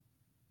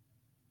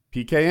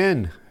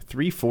PKN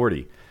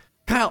 340.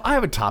 Kyle, I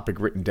have a topic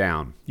written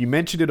down. You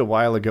mentioned it a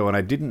while ago, and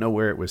I didn't know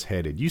where it was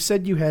headed. You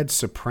said you had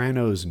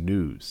Sopranos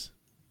news.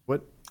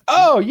 What?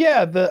 Oh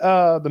yeah,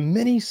 the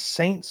Many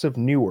Saints of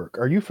Newark.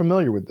 Are you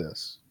familiar with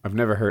this? I've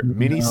never heard.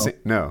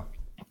 No.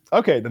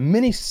 Okay, the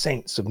Many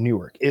Saints of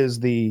Newark is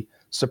the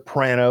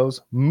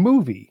Sopranos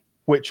movie,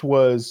 which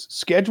was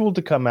scheduled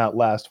to come out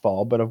last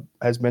fall, but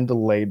has been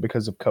delayed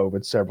because of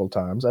COVID several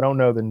times. I don't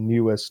know the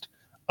newest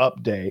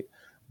update,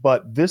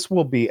 but this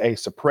will be a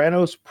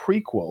Sopranos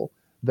prequel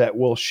that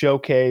will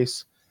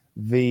showcase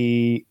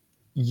the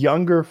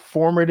younger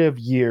formative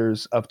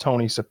years of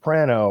Tony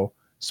Soprano,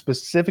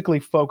 specifically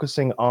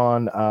focusing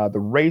on the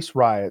race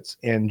riots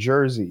in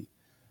Jersey,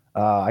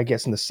 I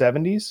guess in the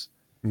 70s.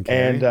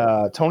 Okay.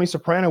 And Tony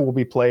Soprano will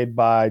be played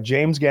by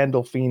James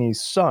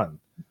Gandolfini's son,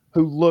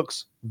 who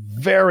looks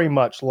very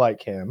much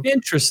like him.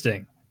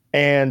 Interesting.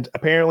 And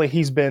apparently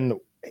he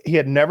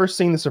had never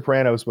seen The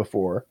Sopranos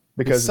before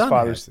because his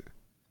father's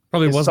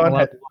probably wasn't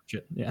allowed to watch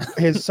it. Yeah.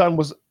 His son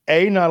was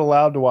A, not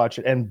allowed to watch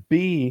it, and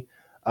B,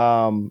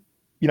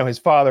 his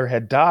father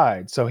had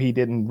died, so he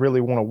didn't really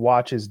want to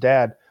watch his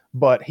dad.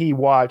 But he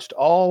watched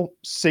all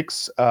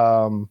six,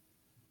 I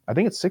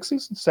think it's 6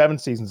 seasons, 7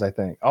 seasons, I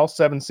think, all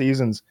 7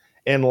 seasons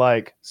in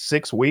like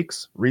 6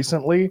 weeks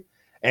recently.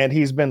 And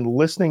he's been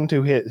listening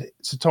to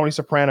Tony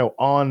Soprano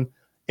on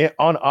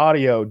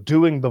audio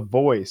doing the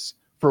voice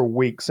for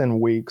weeks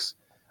and weeks,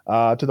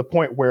 to the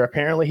point where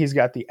apparently he's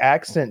got the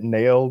accent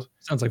nailed.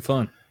 Sounds like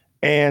fun.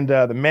 And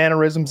the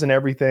mannerisms and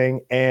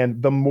everything.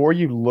 And the more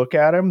you look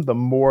at him, the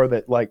more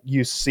that like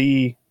you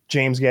see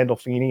James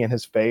Gandolfini in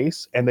his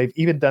face. And they've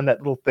even done that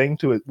little thing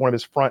to one of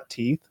his front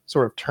teeth,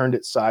 sort of turned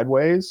it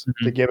sideways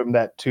to give him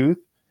that tooth.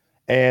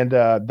 And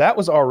that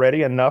was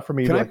already enough for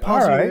me to be like, all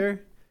right.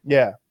 There?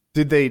 Yeah.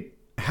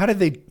 How did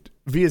they,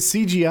 via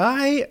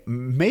CGI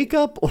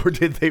makeup, or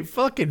did they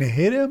fucking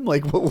hit him?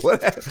 Like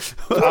what?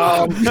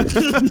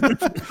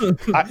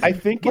 I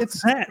think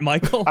What's that,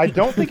 Michael? I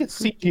don't think it's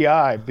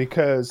CGI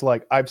because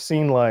like I've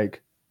seen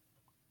like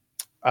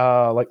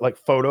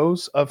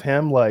photos of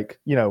him, like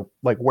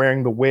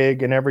wearing the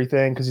wig and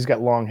everything because he's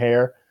got long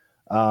hair.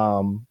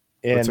 And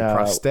it's a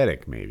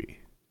prosthetic,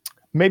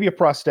 maybe a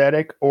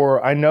prosthetic,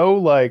 or I know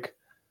like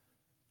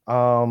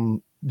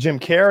Jim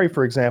Carrey,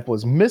 for example,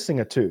 is missing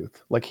a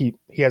tooth. Like he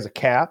has a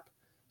cap.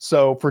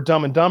 So for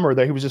Dumb and Dumber,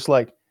 he was just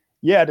like,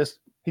 he went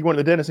to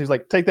the dentist. He's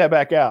like, take that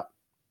back out.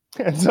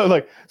 And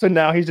so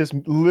now he's just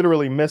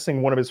literally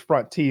missing one of his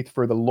front teeth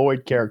for the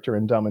Lloyd character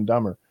in Dumb and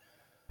Dumber.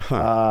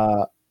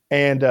 Huh.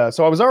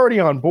 So I was already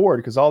on board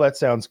because all that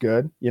sounds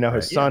good.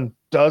 His son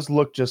does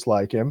look just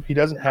like him. He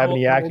doesn't have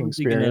any acting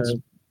experience.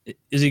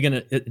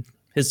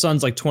 His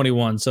son's like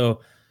 21. So,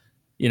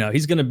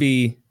 he's going to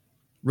be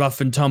rough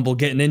and tumble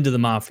getting into the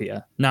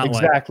mafia. Not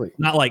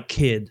like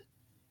kid.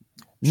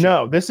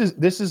 No, this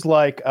is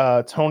like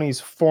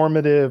Tony's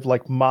formative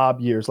like mob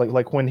years,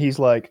 like when he's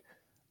like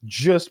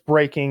just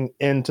breaking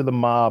into the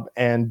mob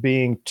and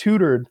being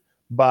tutored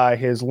by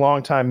his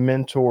longtime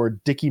mentor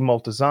Dickie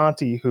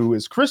Moltisanti, who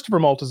is Christopher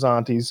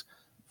Moltisanti's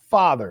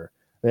father.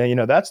 And,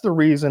 that's the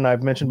reason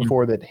I've mentioned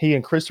before that he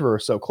and Christopher are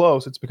so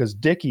close. It's because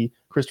Dickie,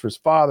 Christopher's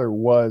father,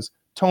 was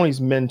Tony's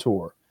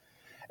mentor,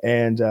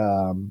 and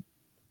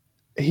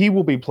he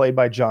will be played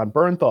by John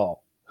Bernthal,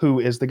 who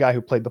is the guy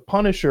who played the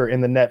Punisher in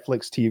the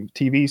Netflix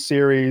TV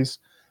series.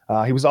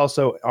 He was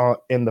also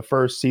in the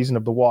first season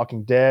of The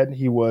Walking Dead.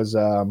 He was,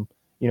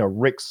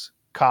 Rick's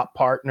cop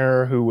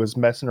partner who was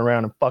messing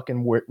around and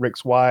fucking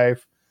Rick's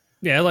wife.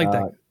 Yeah, I like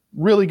that.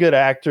 Really good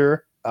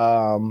actor.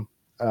 I've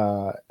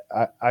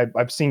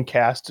seen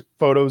cast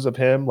photos of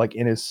him like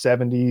in his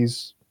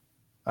 70s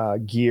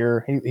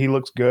gear. He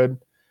looks good.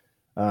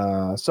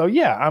 So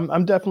yeah,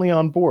 I'm definitely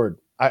on board.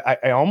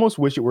 I almost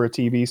wish it were a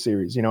TV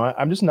series.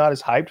 I'm just not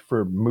as hyped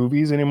for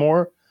movies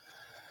anymore.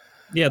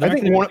 Yeah, I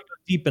think go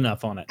deep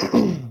enough on it.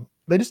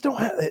 They just don't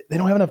have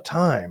enough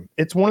time.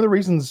 It's one of the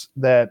reasons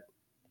that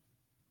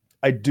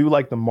I do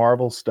like the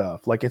Marvel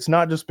stuff. Like, it's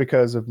not just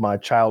because of my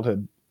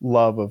childhood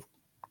love of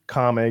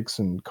comics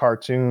and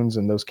cartoons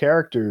and those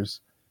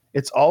characters.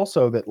 It's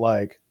also that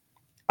like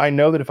I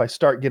know that if I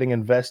start getting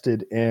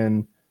invested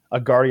in a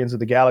Guardians of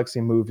the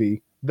Galaxy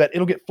movie, that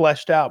it'll get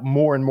fleshed out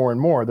more and more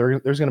and more.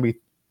 There's going to be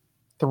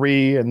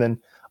 3, and then,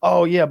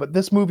 oh yeah, but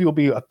this movie will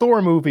be a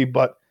Thor movie,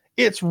 but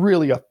it's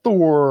really a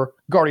Thor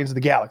Guardians of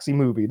the Galaxy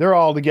movie. They're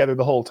all together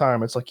the whole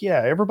time. It's like,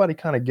 yeah, everybody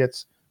kind of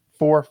gets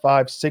 4,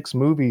 5, 6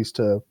 movies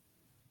to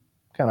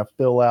kind of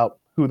fill out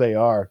who they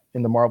are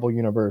in the Marvel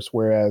universe.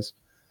 Whereas,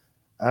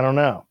 I don't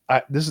know,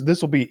 this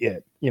will be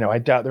it. I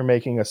doubt they're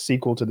making a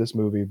sequel to this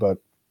movie, but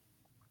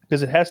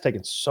because it has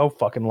taken so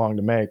fucking long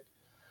to make.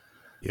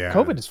 Yeah,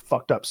 COVID has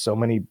fucked up so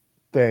many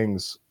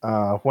things.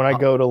 When I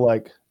go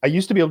to I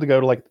used to be able to go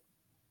to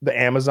the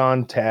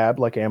Amazon tab,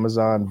 like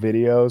Amazon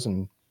videos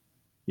and,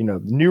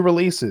 new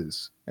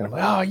releases. And I'm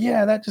like, oh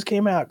yeah, that just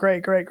came out.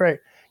 Great.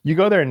 You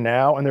go there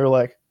now and they're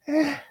like,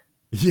 eh.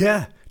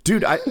 Yeah,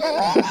 dude, I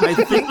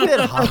think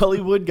that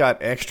Hollywood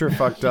got extra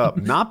fucked up,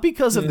 not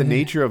because of the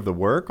nature of the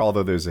work,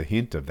 although there's a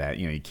hint of that,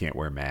 you can't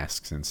wear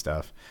masks and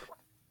stuff.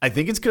 I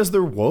think it's because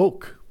they're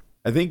woke.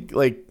 I think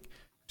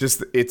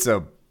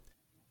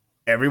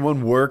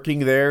everyone working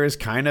there is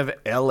kind of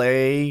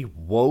LA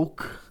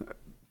woke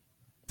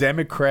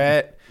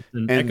Democrat,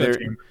 and they're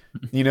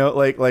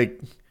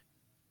like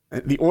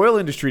the oil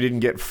industry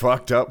didn't get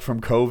fucked up from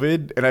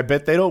COVID, and I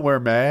bet they don't wear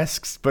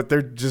masks, but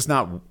they're just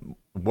not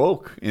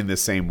woke in the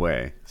same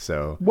way.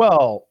 So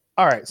well,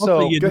 all right.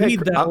 So you need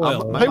that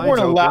oil. They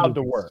weren't allowed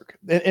to work.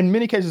 In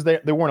many cases, they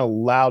weren't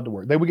allowed to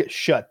work. They would get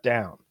shut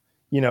down.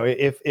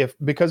 If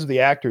because of the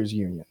actors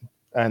union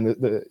and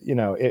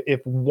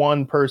if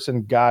one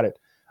person got it,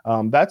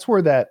 that's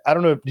where that, I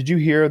don't know. Did you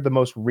hear the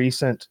most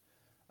recent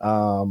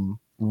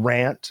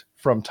rant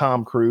from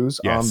Tom Cruise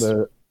yes.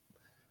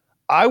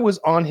 I was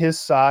on his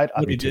side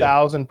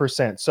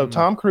 1,000%. So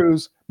Tom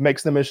Cruise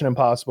makes the Mission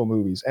Impossible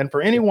movies. And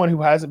for anyone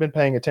who hasn't been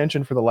paying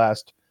attention for the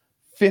last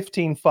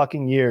 15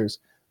 fucking years,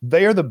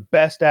 they are the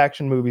best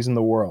action movies in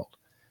the world.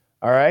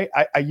 All right.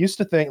 I used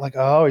to think like,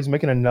 oh, he's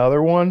making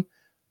another one.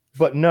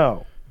 But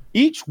no,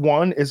 each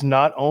one is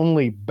not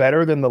only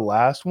better than the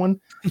last one.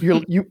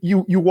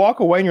 You walk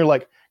away and you're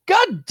like,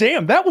 God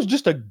damn, that was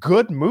just a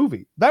good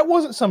movie. That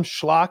wasn't some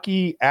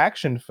schlocky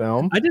action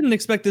film. I didn't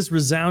expect this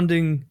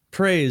resounding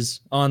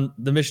praise on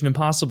the Mission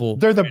Impossible.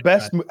 They're the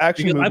best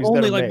action movies. I've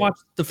only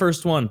watched the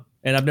first one,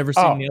 and I've never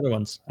seen the other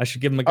ones. I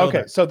should give them a go.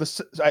 Okay, so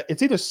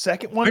it's either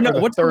second one or the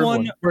what's third the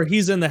one where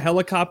he's in the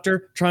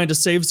helicopter trying to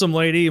save some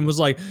lady and was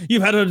like,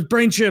 "You've had a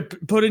brain chip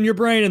put in your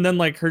brain," and then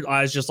like her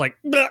eyes just like,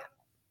 bleh,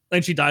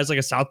 and she dies like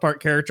a South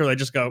Park character. They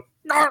just go.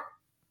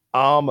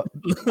 In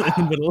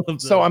the middle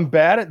of so I'm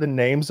bad at the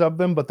names of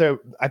them, but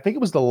I think it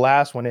was the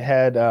last one. It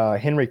had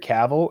Henry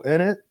Cavill in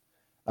it.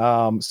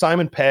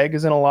 Simon Pegg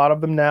is in a lot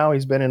of them now.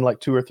 He's been in like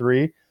 2 or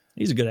 3.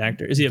 He's a good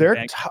actor. Is he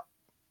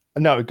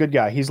no, good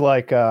guy. He's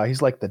like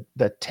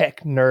the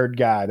tech nerd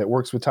guy that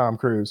works with Tom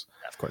Cruise.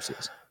 Of course he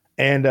is.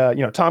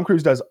 And Tom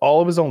Cruise does all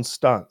of his own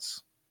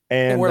stunts,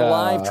 and we're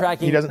live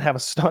tracking. He doesn't have a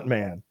stunt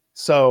man,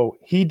 so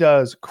he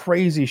does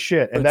crazy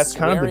shit, and that's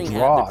kind of the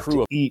draw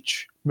to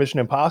each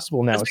Mission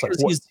Impossible now. It's like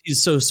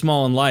he's so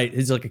small and light.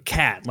 He's like a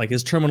cat. Like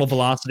his terminal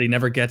velocity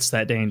never gets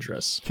that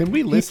dangerous. Can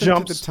we listen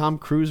to the Tom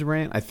Cruise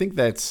rant? I think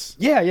that's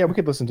yeah. We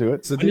could listen to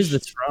it. So when is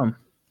this from?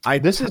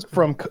 This is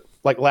from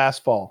like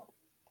last fall.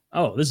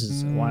 Oh, this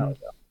is a while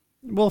ago.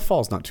 Well,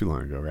 fall's not too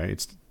long ago, right?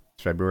 It's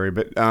February,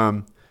 but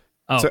and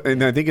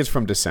I think it's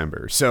from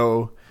December.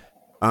 So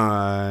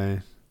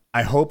I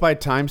hope I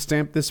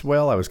timestamped this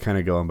well. I was kind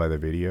of going by the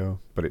video,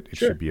 but it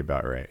should be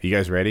about right. You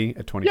guys ready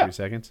at 23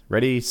 seconds?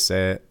 Ready,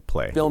 set,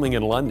 play. Filming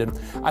in London.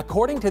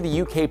 According to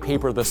the UK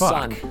paper The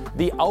Sun,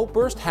 the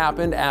outburst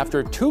happened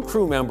after 2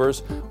 crew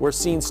members were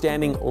seen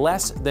standing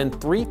less than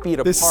 3 feet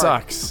apart. This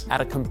sucks.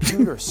 At a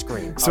computer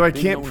screen. So I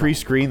can't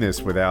pre-screen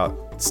this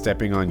without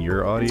stepping on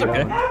your audio.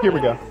 Okay. Here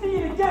we go. See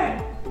it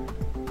again.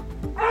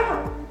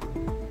 Ever.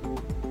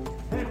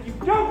 And if you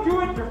don't do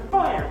it, you're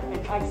fired.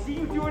 And I see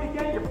you do it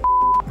again, you're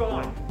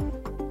gone.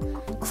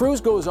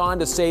 Cruise goes on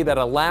to say that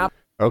a lap.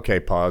 Okay,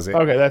 pause it.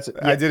 Okay, that's it.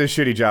 Yeah. I did a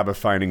shitty job of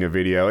finding a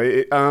video.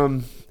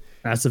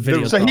 That's a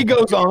video. So he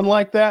goes on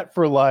like that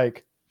for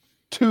like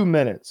 2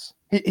 minutes.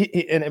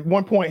 He and at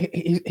one point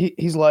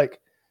he's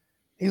like,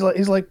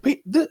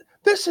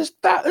 this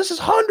is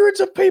hundreds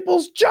of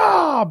people's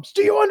jobs.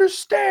 Do you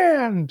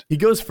understand? He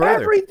goes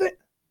further. Everything.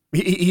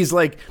 He's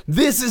like,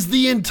 this is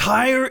the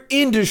entire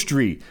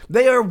industry.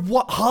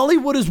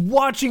 Hollywood is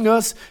watching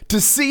us to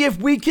see if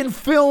we can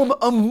film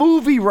a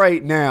movie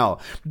right now.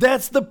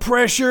 That's the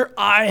pressure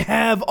I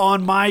have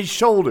on my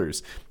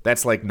shoulders.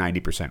 That's like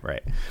 90%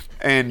 right.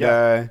 And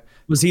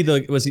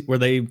were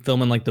they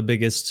filming like the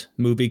biggest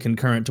movie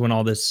concurrent to when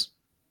all this?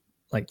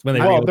 Like when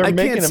they I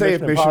can't say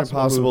if Mission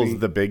Impossible is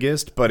the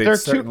biggest, but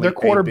it's certainly they're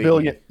 $250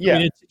 million. Yeah, I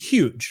mean, it's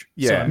huge.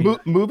 Yeah, so,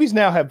 movies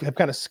now have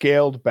kind of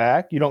scaled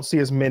back. You don't see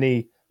as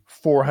many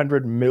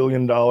 $400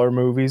 million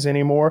movies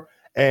anymore,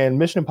 and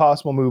Mission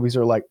Impossible movies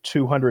are like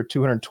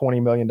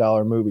 $220 million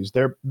movies.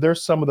 They're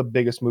some of the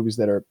biggest movies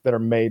that are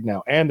made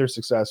now, and they're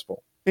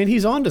successful. And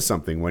he's onto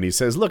something when he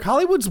says, look,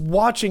 Hollywood's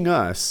watching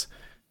us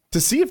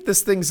to see if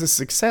this thing's a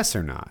success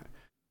or not,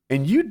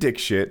 and you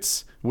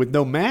dipshits with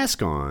no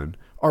mask on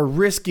are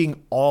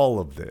risking all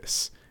of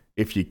this.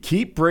 If you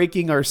keep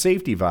breaking our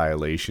safety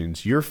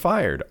violations, you're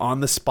fired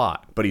on the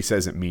spot. But he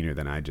says it meaner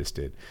than I just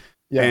did.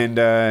 Yeah.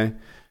 And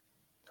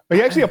but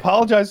he actually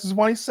apologizes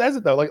when he says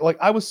it though. Like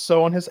I was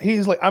so on his.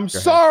 He's like, I'm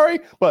sorry,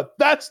 but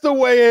that's the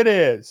way it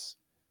is.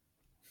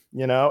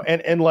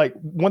 And like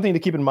one thing to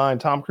keep in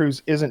mind, Tom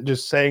Cruise isn't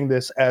just saying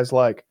this as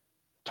like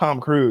Tom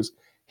Cruise.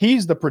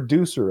 He's the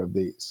producer of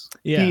these.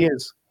 Yeah. He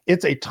is.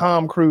 It's a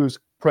Tom Cruise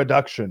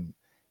production.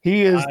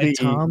 He is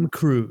Tom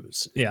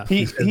Cruise. Yeah.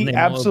 He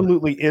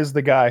absolutely is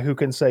the guy who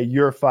can say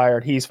you're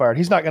fired. He's fired.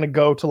 He's not going to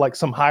go to like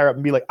some higher up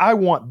and be like, I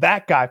want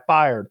that guy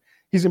fired.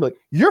 He's gonna be like,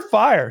 "You're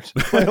fired."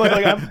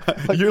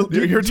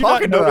 You're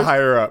talking to the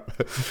higher up.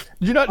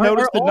 Did you not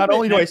notice that not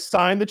only do I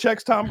sign the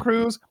checks Tom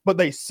Cruise, but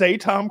they say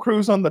Tom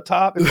Cruise on the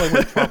top? It's like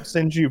when Trump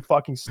sends you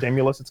fucking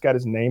stimulus, it's got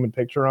his name and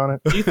picture on it.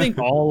 Do you think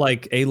all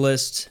like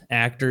A-list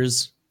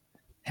actors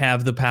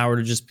have the power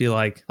to just be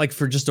like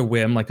for just a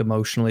whim, like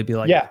emotionally be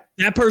like, Yeah.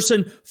 that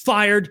person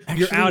fired,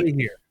 you're Actually, out of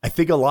here. I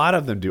think a lot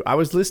of them do. I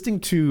was listening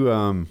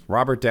to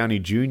Robert Downey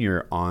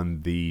Jr.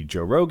 on the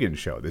Joe Rogan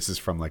show. This is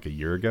from like a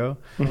year ago.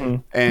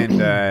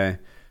 And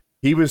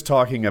he was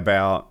talking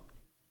about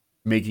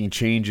making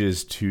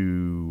changes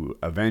to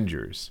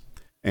Avengers.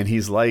 And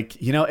he's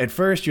like, at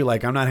first you're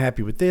like, I'm not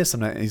happy with this.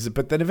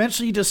 But then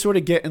eventually you just sort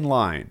of get in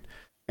line.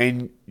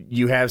 And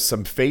you have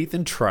some faith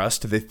and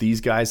trust that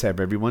these guys have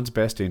everyone's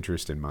best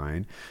interest in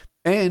mind.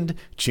 And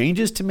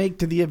changes to make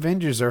to the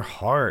Avengers are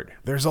hard.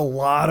 There's a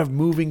lot of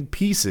moving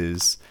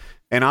pieces.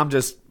 And I'm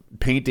just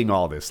painting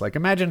all this. Like,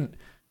 imagine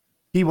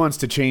he wants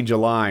to change a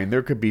line.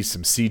 There could be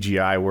some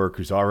CGI work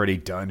who's already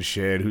done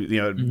shit.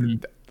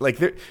 Like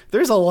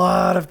there's a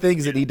lot of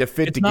things that need to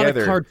fit together. It's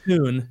not a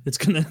cartoon. It's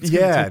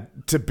gonna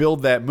to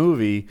build that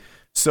movie.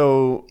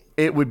 So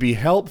it would be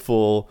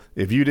helpful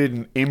if you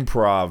didn't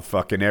improv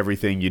fucking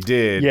everything you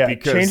did. Yeah,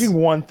 because changing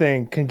one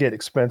thing can get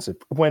expensive.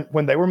 When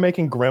they were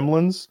making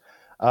Gremlins,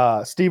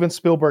 Steven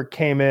Spielberg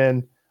came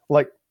in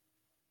like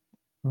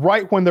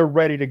right when they're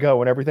ready to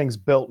go and everything's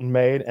built and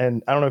made.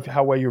 And I don't know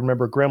how well you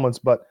remember Gremlins,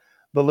 but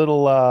the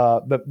little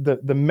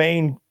the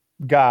main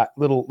guy,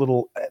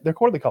 little they're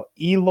what do they call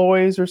it?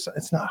 Eloys or something?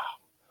 It's not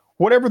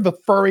whatever the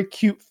furry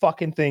cute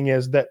fucking thing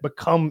is that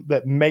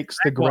makes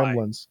the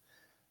Gremlins.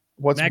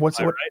 What's it?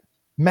 Right?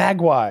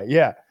 Magwai,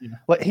 yeah.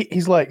 Like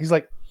he's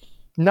like,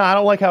 nah, I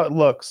don't like how it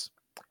looks.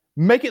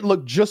 Make it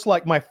look just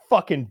like my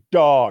fucking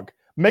dog.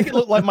 Make it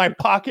look like my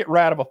pocket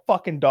rat of a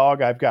fucking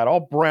dog I've got,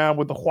 all brown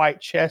with the white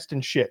chest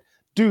and shit.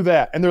 Do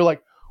that. And they're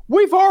like,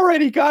 we've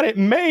already got it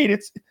made.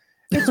 It's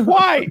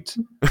white.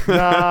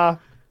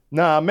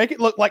 Nah, make it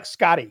look like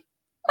Scotty.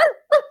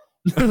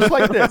 Just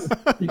like this.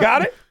 You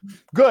got it?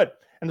 Good.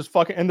 And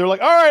they're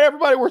like, all right,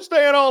 everybody, we're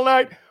staying all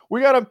night.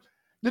 We gotta.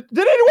 Did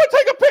anyone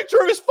take a picture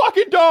of his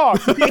fucking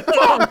dog?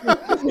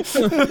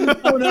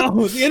 Oh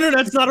no, the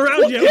internet's not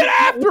around yet. Get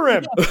after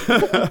him.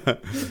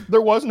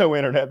 There was no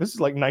internet. This is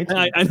like 19.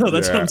 I know,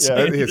 that's what I'm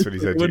saying. That's what he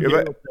said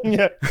to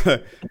you.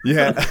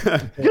 Yeah.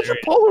 Get your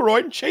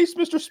Polaroid and chase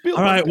Mr.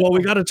 Spielberg. All right, well,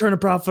 we got to turn a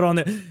profit on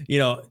that.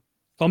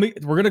 We're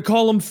going to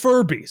call them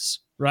Furbies,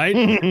 right?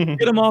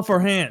 Get them off our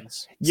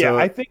hands. Yeah, So,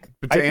 I think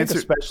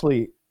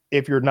especially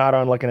if you're not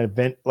on like an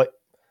event, like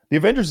the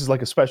Avengers is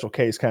like a special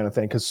case kind of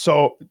thing because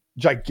so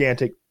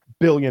gigantic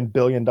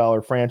billion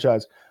dollar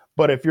franchise.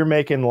 But if you're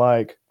making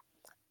like,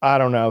 I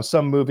don't know,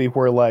 some movie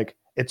where like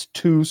it's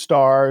 2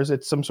 stars,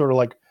 it's some sort of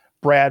like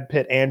Brad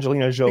Pitt,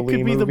 Angelina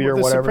Jolie movie or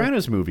the whatever.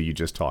 Sopranos movie you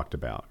just talked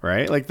about,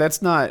 right? Like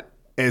that's not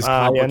as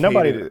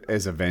complicated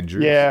as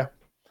Avengers. Yeah,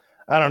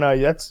 I don't know.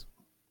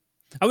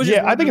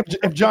 I think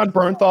if John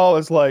Bernthal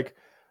is like,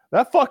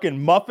 that fucking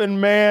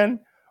muffin man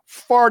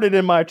farted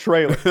in my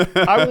trailer,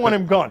 I want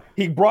him gone.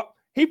 He brought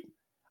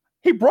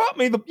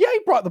me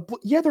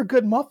they're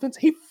good muffins.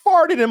 He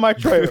farted in my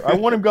trailer. I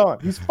want him gone.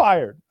 He's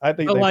fired. I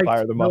think they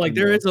fire the muffin. Like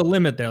there is a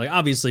limit there. Like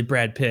obviously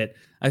Brad Pitt,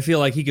 I feel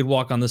like he could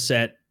walk on the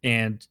set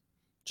and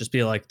just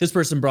be like, this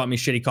person brought me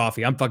shitty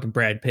coffee. I'm fucking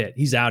Brad Pitt.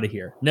 He's out of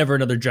here. Never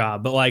another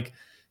job. But like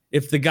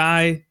if the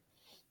guy,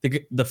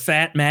 the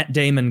fat Matt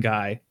Damon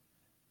guy,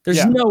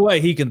 there's no way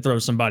he can throw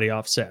somebody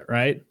off set,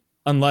 right?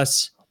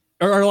 Unless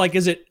or like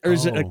is it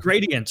a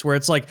gradient where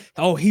it's like,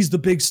 oh, he's the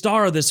big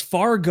star of this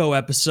Fargo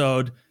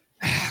episode.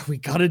 We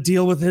got to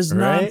deal with his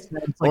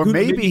nonsense. Like, or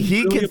maybe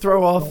he can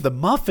throw off the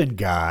muffin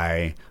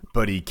guy,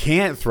 but he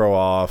can't throw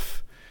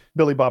off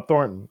Billy Bob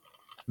Thornton.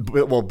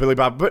 Well, Billy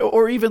Bob,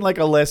 or even like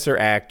a lesser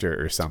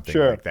actor or something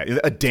like that.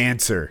 A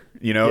dancer,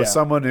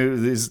 someone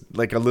who is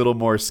like a little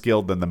more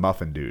skilled than the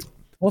muffin dude.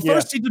 Well,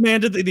 first he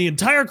demanded that the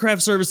entire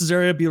craft services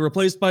area be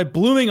replaced by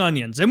blooming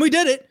onions, and we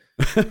did it.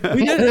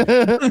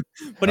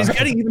 But he's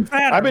getting even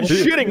fatter. I've been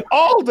shitting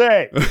all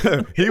day.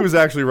 He was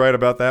actually right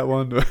about that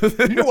one.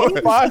 You know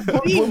what 5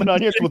 blooming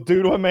onions will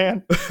do to a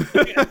man?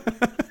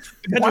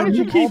 Why did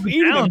you keep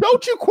eating them?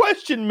 Don't you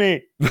question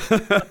me.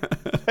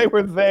 They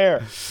were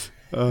there.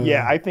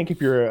 I think if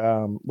you're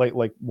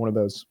like one of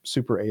those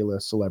super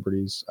A-list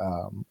celebrities,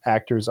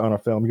 actors on a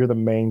film, you're the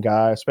main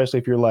guy, especially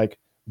if you're like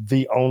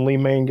the only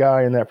main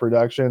guy in that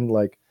production,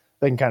 like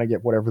they can kind of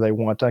get whatever they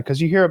want done.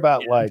 Because you hear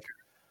about like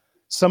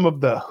some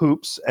of the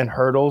hoops and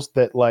hurdles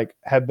that like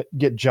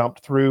get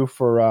jumped through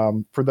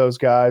for those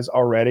guys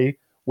already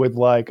with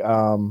like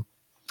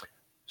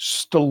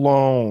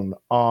Stallone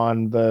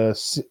on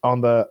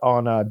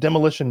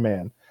Demolition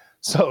Man.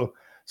 So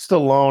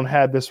Stallone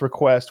had this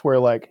request where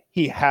like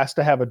he has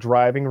to have a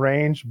driving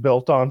range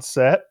built on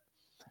set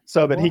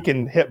so that he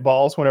can hit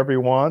balls whenever he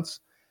wants.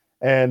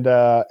 And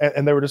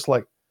they were just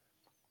like,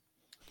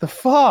 the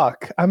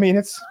fuck? I mean,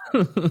 it's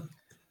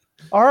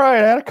all right.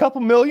 Add a couple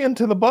million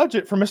to the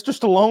budget for Mr.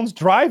 Stallone's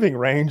driving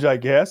range, I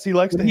guess. He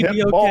likes to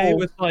hit balls.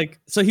 With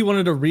like, so he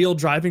wanted a real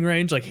driving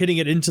range, like hitting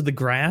it into the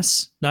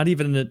grass, not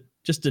even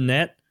just a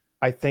net.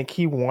 I think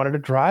he wanted a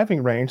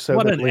driving range so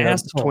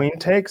that between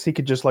takes he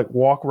could just like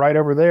walk right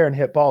over there and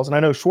hit balls. And I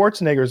know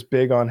Schwarzenegger's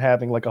big on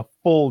having like a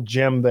full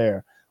gym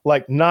there,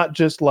 like not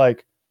just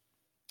like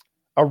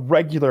a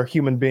regular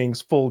human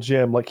being's full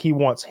gym. Like he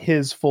wants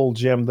his full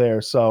gym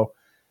there. So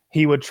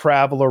he would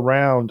travel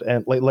around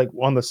and like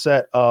on the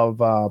set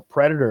of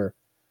Predator,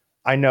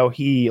 I know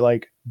he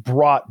like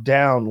brought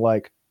down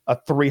like a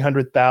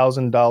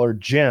 $300,000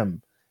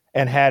 gym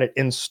and had it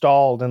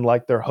installed in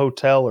like their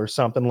hotel or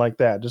something like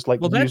that. Just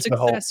like, well, that's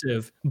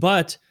excessive,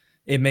 but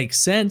it makes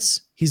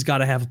sense. He's got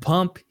to have a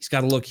pump. He's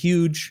got to look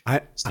huge.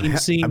 I've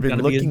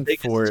been looking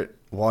for it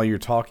while you're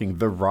talking.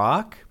 The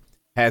Rock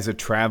has a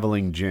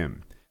traveling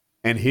gym,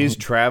 and his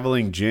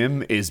traveling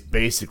gym is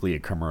basically a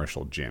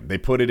commercial gym. They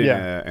put it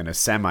in a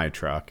semi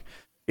truck.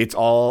 It's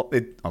all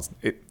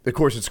of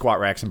course, it's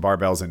squat racks and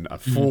barbells and a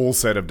full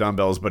set of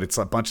dumbbells, but it's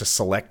a bunch of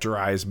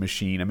selectorized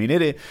machine. I mean,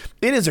 it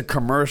is a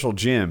commercial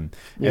gym,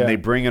 and they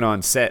bring it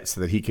on set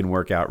so that he can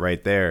work out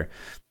right there.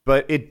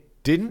 But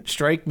it didn't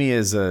strike me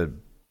as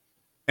an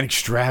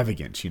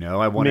extravagance.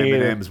 I want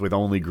M&Ms with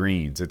only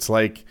greens. It's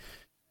like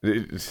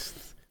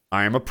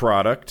I am a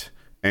product,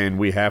 and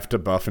we have to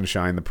buff and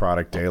shine the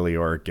product daily,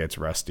 or it gets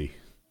rusty.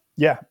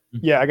 Yeah,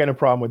 I got no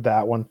problem with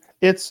that one.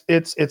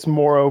 It's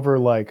moreover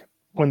like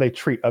when they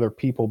treat other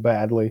people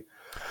badly.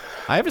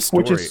 I have a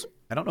story.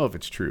 I don't know if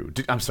it's true.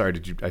 I'm sorry.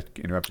 Did you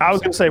interrupt? I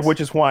was going to say,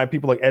 which is why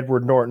people like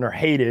Edward Norton are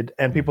hated,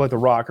 and people like The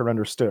Rock are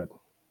understood.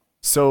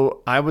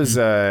 So I was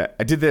I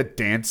did that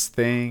dance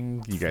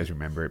thing. You guys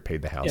remember it?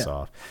 Paid the house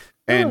off.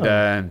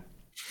 And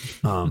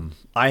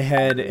I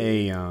had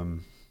a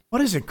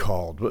what is it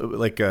called?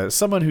 Like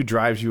someone who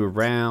drives you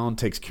around,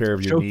 takes care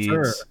of your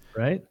needs,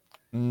 right?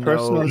 No,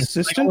 personal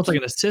assistant, like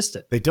an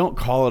assistant. They don't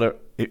call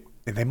it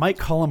they might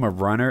call him a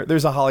runner.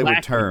 There's a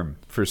Hollywood term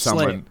for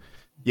someone. Slave.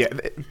 Yeah.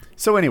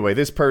 So anyway,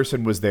 this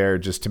person was there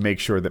just to make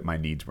sure that my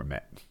needs were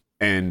met,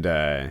 and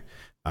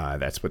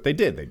that's what they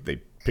did. They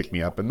picked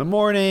me up in the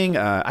morning.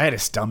 I had a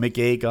stomach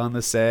ache on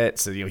the set,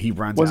 so he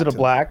runs. Was it a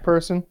black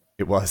person?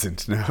 It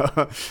wasn't. No,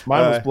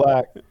 mine was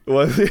black.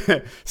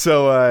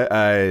 So,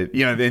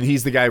 then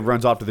he's the guy who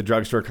runs off to the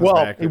drugstore. Comes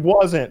back. It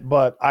wasn't,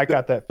 but I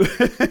got that.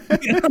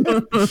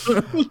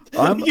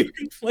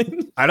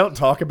 I don't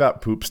talk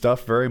about poop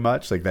stuff very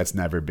much. Like that's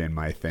never been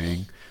my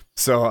thing.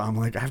 So I'm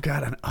like, I've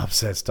got an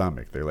upset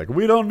stomach. They're like,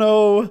 we don't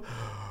know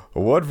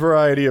what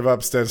variety of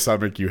upset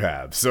stomach you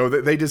have. So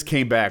they just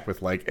came back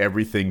with like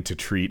everything to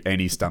treat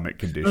any stomach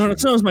condition.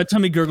 Sometimes my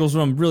tummy gurgles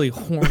when I'm really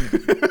horny.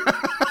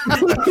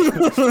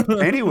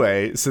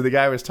 Anyway, so the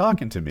guy was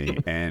talking to me,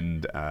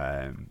 and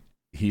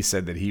he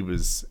said that he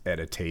was at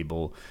a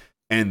table,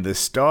 and the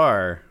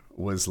star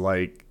was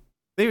like,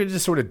 they were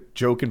just sort of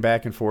joking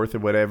back and forth or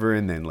whatever,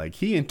 and then like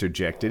he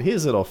interjected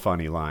his little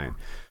funny line,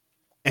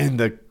 and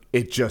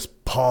it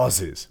just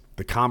pauses.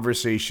 The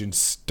conversation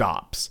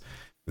stops.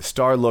 The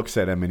star looks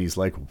at him, and he's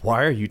like,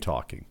 "Why are you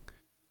talking?"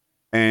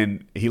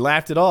 And he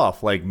laughed it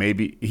off, like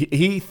maybe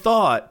he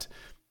thought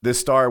the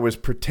star was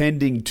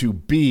pretending to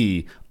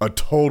be a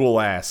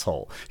total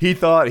asshole. He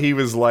thought he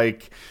was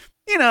like,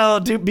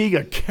 being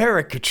a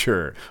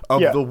caricature of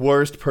the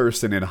worst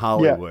person in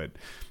Hollywood.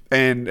 Yeah.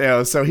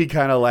 And so he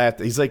kind of laughed.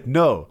 He's like,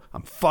 no,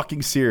 I'm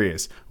fucking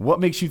serious.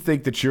 What makes you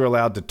think that you're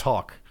allowed to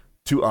talk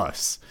to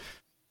us?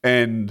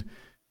 And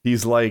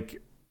he's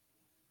like,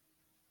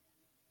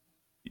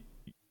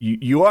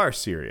 you are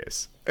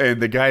serious. And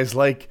the guy's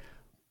like,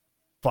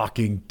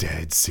 fucking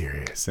dead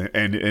serious.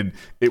 And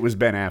it was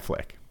Ben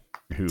Affleck.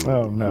 Who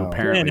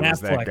apparently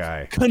was that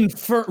guy.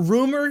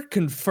 Rumor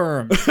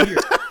confirmed here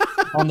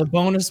on the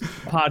bonus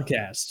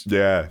podcast.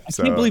 Yeah. I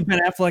can't believe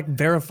Ben Affleck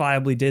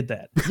verifiably did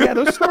that. Yeah,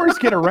 those stories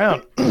get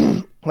around.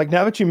 Like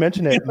now that you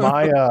mention it,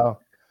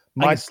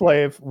 my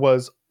slave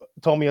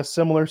told me a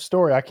similar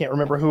story. I can't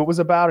remember who it was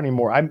about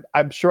anymore.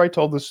 I'm sure I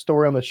told this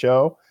story on the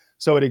show,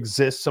 so it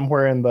exists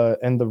somewhere in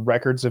the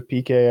records of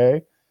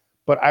PKA.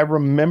 But I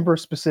remember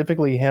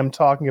specifically him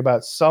talking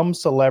about some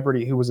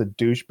celebrity who was a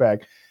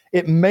douchebag.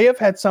 It may have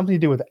had something to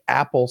do with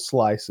apple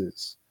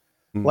slices,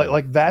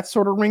 like that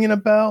sort of ringing a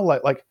bell.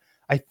 Like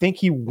I think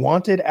he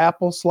wanted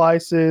apple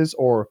slices,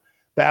 or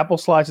the apple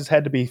slices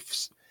had to be,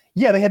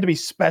 they had to be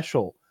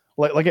special.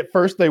 Like at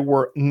first they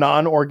were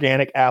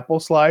non-organic apple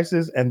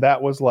slices, and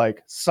that was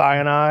like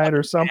cyanide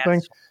or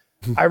something.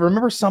 I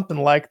remember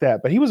something like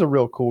that. But he was a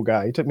real cool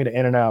guy. He took me to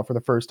In-N-Out for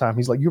the first time.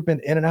 He's like, "You've been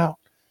to In-N-Out?"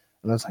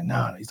 And I was like,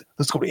 "No." He's like,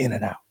 "Let's go to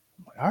In-N-Out."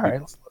 I'm like, "All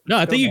right." No,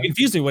 I think you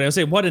confused me when I was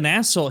saying, what an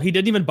asshole. He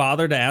didn't even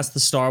bother to ask the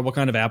star what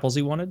kind of apples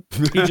he wanted.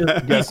 He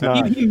just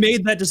he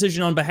made that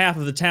decision on behalf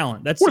of the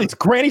talent. That's what, it's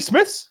Granny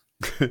Smith's?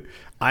 You're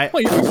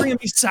bringing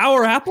me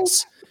sour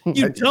apples?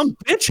 You dumb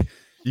bitch.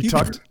 You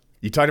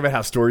talked about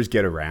how stories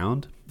get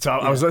around. So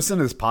I was listening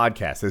to this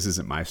podcast. This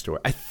isn't my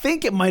story. I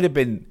think it might have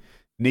been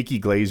Nikki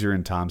Glaser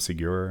and Tom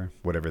Segura,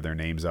 whatever their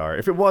names are.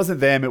 If it wasn't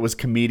them, it was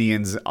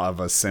comedians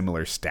of a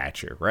similar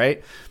stature,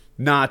 right?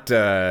 Not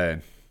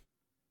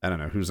I don't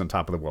know who's on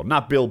top of the world.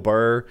 Not Bill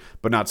Burr,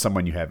 but not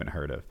someone you haven't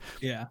heard of.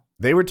 Yeah.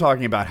 They were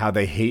talking about how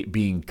they hate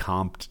being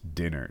comped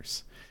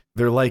dinners.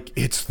 They're like,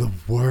 it's the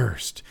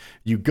worst.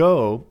 You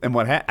go, and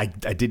I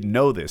didn't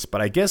know this, but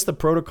I guess the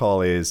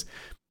protocol is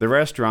the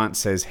restaurant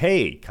says,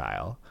 "Hey,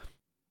 Kyle,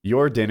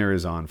 your dinner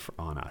is on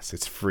us.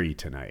 It's free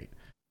tonight."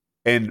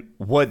 And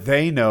what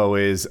they know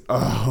is,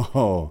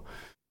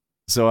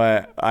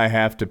 So I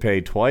have to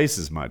pay twice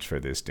as much for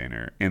this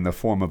dinner in the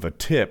form of a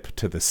tip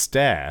to the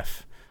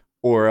staff,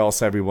 or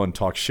else everyone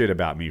talks shit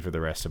about me for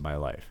the rest of my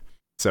life.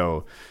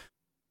 So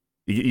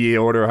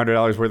you order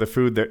 $100 worth of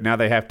food. Now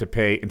they have to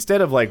pay,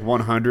 instead of like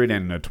 $100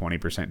 and a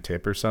 20%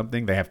 tip or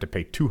something, they have to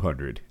pay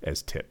 $200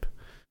 as tip.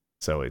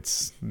 So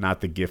it's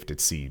not the gift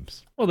it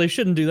seems. Well, they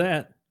shouldn't do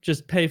that.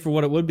 Just pay for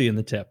what it would be in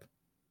the tip.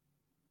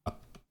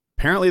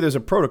 Apparently there's a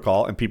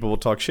protocol and people will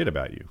talk shit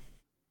about you.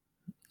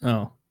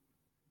 Oh.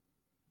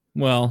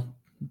 Well,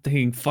 they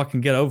can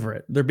fucking get over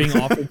it. They're being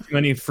offered too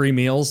many free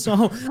meals.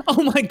 Oh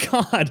my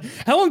God.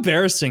 How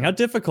embarrassing. How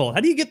difficult.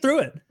 How do you get through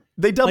it?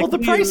 They doubled the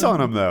price on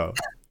them, though.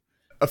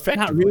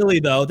 Not really,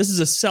 though. This is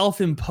a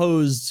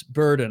self-imposed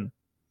burden.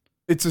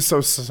 It's a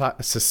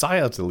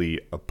societally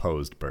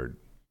opposed burden.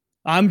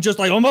 I'm just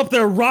like, I'm up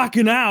there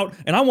rocking out,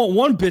 and I want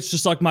one bitch to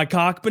suck my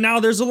cock, but now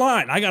there's a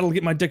line. I got to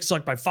get my dick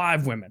sucked by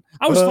 5 women.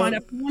 I was fine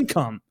after one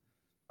cum.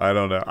 I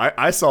don't know.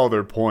 I saw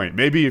their point.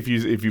 Maybe if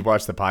you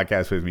watched the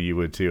podcast with me, you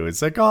would too.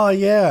 It's like, oh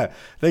yeah,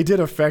 they did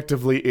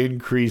effectively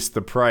increase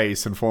the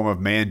price in form of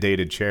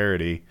mandated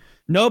charity.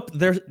 Nope,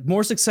 they're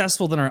more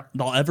successful than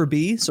they'll ever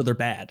be, so they're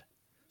bad.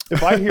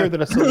 If I hear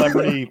that a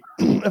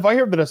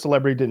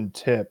celebrity, didn't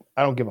tip,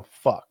 I don't give a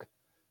fuck.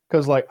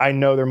 Because like I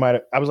know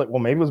I was like, well,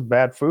 maybe it was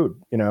bad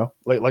food, you know.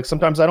 Like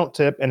sometimes I don't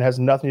tip, and it has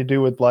nothing to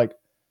do with like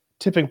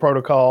tipping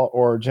protocol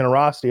or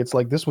generosity. It's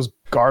like, this was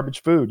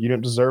garbage food. You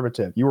didn't deserve a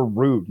tip. You were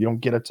rude. You don't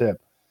get a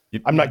tip.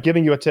 I'm not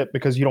giving you a tip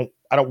because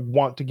I don't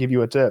want to give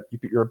you a tip.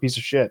 You're a piece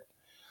of shit.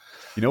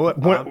 You know what?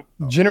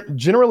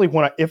 Generally,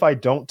 if I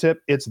don't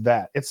tip, it's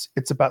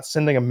about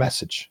sending a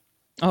message.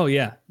 Oh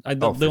yeah.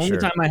 The only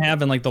time I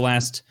have in like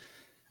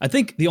I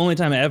think the only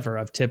time ever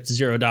I've tipped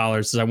 $0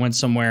 is I went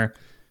somewhere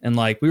and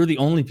like we were the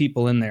only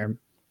people in there,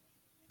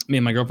 me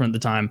and my girlfriend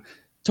at the time,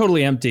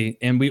 totally empty,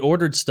 and we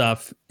ordered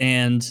stuff,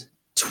 and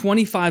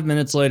 25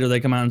 minutes later they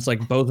come out and it's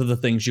like, both of the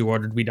things you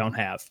ordered we don't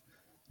have.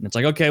 And it's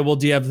like, okay, well,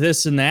 do you have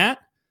this and that?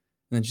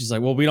 And then she's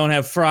like, well, we don't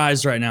have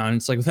fries right now. And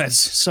it's like, that's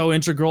so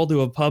integral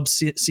to a pub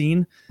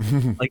scene.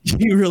 Like,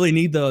 you really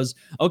need those.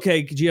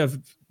 Okay, do you have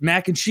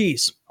mac and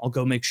cheese? I'll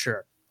go make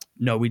sure.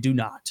 No, we do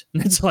not.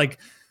 And it's like,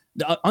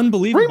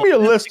 unbelievable. Bring me a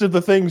list of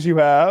the things you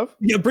have.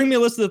 Yeah, bring me a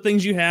list of the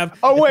things you have.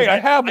 Oh, wait, I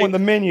have one, the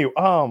menu.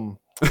 Wait.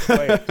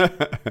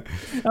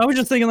 I was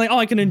just thinking like, oh,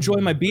 I can enjoy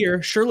my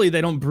beer. Surely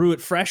they don't brew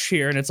it fresh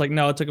here. And it's like,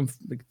 no, it took them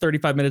like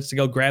 35 minutes to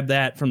go grab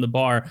that from the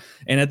bar.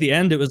 And at the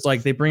end, it was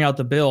like they bring out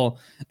the bill,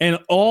 and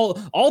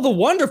all the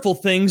wonderful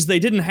things they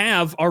didn't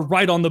have are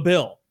right on the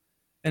bill.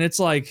 And it's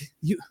like,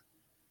 you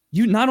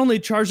not only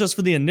charged us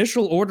for the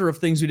initial order of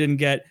things we didn't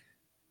get,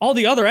 all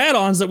the other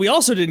add-ons that we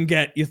also didn't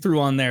get, you threw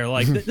on there.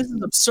 Like, this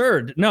is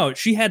absurd. No,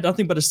 she had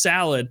nothing but a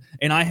salad,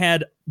 and I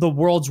had the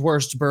world's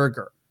worst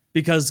burger.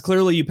 Because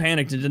clearly you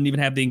panicked and didn't even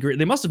have the ingredient.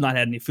 They must have not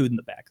had any food in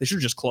the back. They should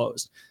have just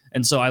closed.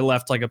 And so I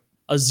left like a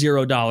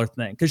 $0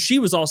 thing. Because she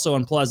was also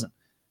unpleasant.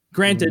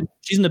 Granted,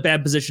 she's in a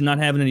bad position not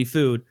having any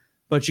food,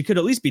 but she could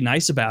at least be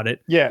nice about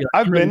it. Yeah, like,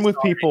 I've been with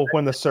people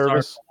when the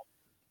service.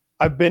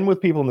 I've been with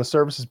people and the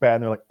service is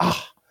bad, and they're like,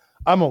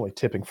 I'm only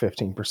tipping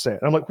 15%. And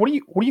I'm like, what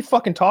are you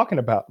fucking talking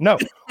about? No,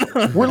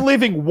 we're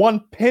leaving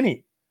 1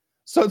 penny,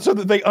 so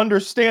that they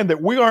understand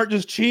that we aren't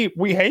just cheap.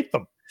 We hate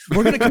them.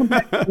 We're going to come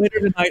back later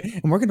tonight,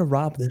 and we're going to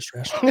rob this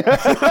restaurant.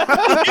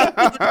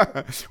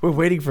 We're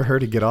waiting for her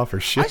to get off her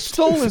shift. I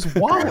stole his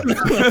wallet.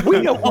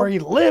 We know where he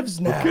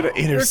lives now. We're going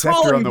to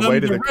intercept her on the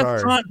way to the car.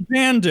 Restaurant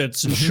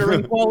bandits,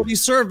 ensuring quality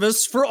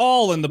service for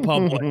all in the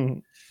public.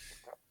 So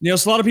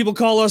a lot of people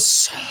call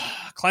us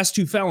class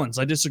 2 felons.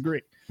 I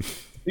disagree.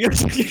 I've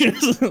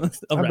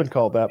been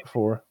called that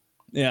before.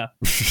 Yeah.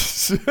 What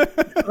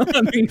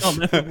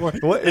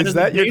is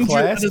that? Your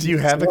class? Do you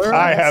have a class?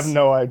 I have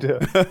no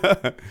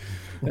idea.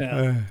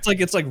 Yeah,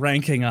 it's like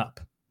ranking up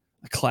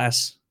a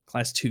class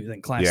 2,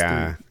 then class 3.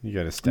 Yeah, you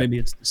got to step. Maybe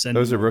it's descending.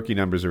 Those are rookie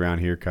numbers around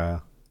here,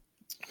 Kyle.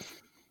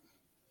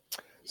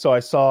 So I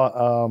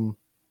saw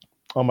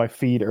on my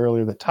feed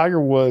earlier that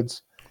Tiger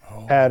Woods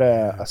had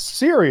a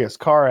serious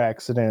car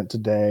accident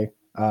today.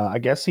 I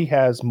guess he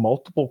has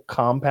multiple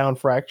compound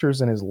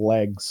fractures in his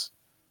legs.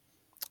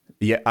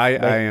 Yeah, I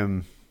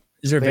am.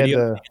 Is there a video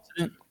of the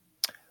incident?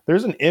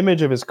 There's an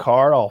image of his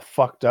car all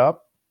fucked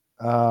up.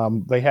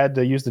 They had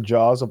to use the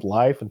jaws of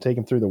life and take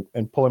him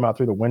and pull him out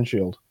through the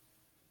windshield.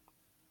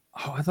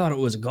 Oh, I thought it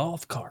was a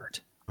golf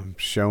cart. I'm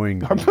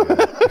showing. I'm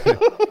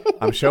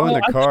showing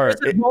the car.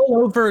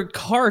 Roll over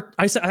cart.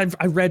 I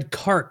read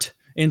cart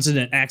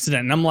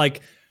accident, and I'm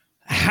like,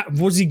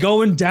 was he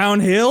going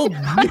downhill?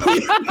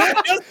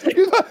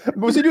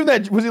 Was he doing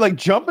that? Was he like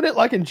jumping it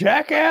like in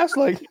Jackass?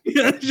 Like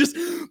just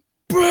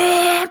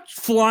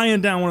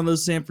flying down one of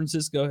those San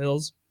Francisco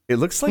hills. It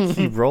looks like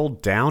he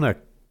rolled down a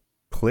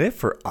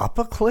cliff or up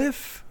a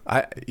cliff.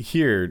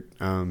 This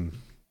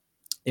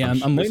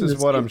is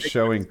what I'm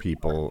showing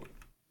people.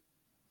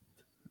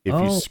 If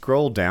you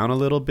scroll down a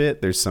little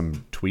bit, there's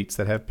some tweets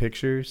that have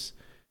pictures,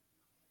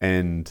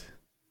 and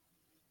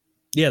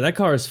yeah, that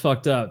car is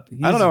fucked up.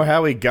 I don't know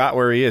how he got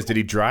where he is. Did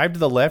he drive to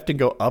the left and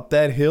go up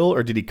that hill,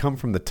 or did he come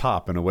from the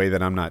top in a way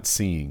that I'm not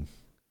seeing?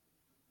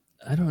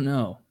 I don't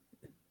know.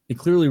 He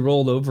clearly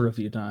rolled over a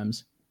few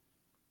times.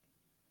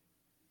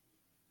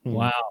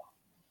 Wow.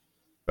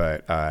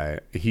 But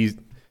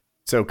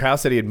so Kyle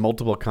said he had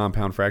multiple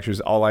compound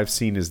fractures. All I've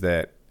seen is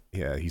that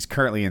he's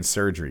currently in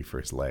surgery for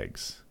his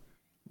legs.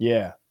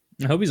 Yeah.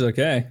 I hope he's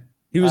okay.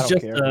 He was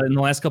just care. in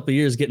the last couple of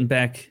years getting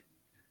back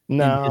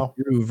No. in his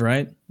groove,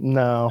 right?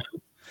 No.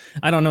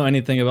 I don't know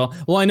anything about.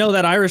 Well, I know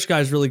that Irish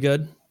guy's really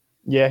good.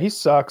 Yeah, he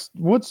sucks.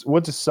 Woods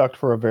has sucked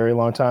for a very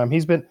long time.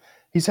 He's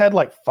had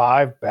like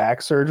 5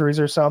 back surgeries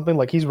or something.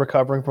 Like he's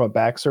recovering from a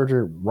back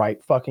surgery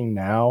right fucking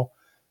now.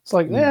 It's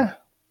like, Are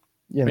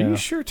you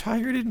sure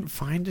Tiger didn't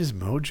find his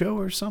mojo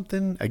or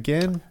something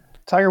again?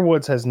 Tiger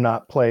Woods has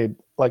not played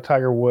like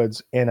Tiger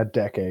Woods in a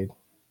decade.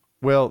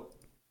 Well,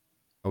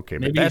 okay,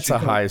 but Maybe that's you a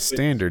should high go-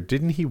 standard.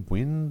 Didn't he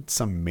win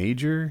some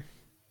major?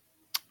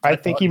 I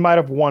think he might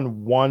have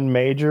won one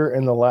major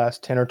in the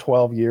last 10 or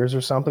 12 years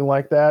or something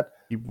like that.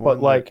 He won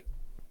But like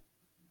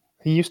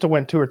he used to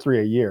win 2 or 3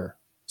 a year.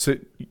 So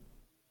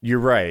you're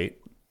right.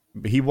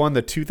 He won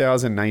the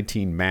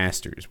 2019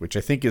 Masters, which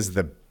I think is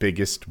the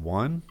biggest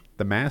one.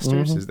 The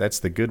Masters that's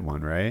the good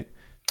one, right?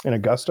 In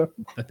Augusta.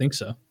 I think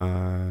so.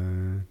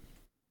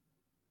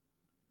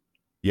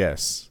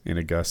 Yes, in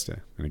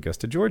Augusta,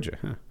 Georgia.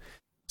 Huh.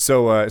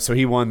 So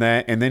he won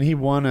that, and then he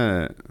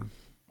won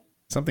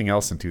something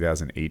else in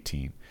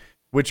 2018,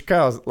 which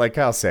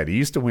Kyle said, he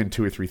used to win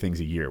 2 or 3 things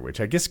a year, which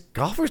I guess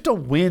golfers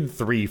don't win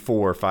 3,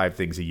 4, 5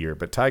 things a year,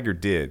 but Tiger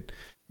did.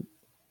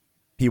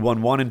 He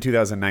won 1 in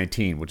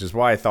 2019, which is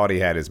why I thought he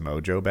had his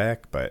mojo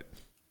back, but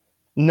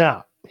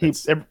No. I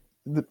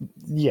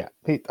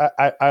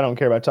don't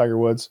care about Tiger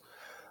Woods.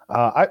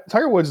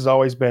 Tiger Woods has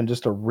always been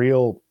just a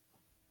real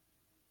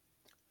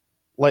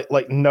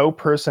like no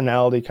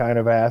personality kind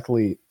of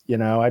athlete, you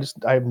know.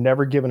 I've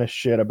never given a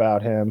shit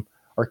about him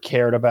or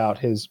cared about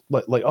his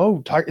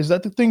is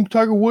that the thing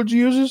Tiger Woods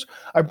uses?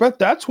 I bet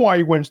that's why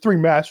he wins 3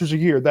 Masters a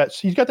year.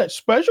 He's got that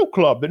special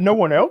club that no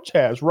one else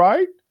has,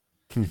 right?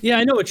 Yeah,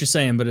 I know what you're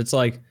saying, but it's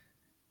like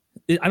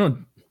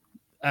I'm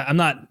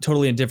not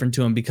totally indifferent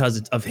to him because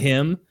it's of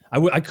him.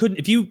 I couldn't,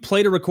 if you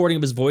played a recording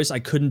of his voice, I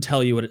couldn't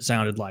tell you what it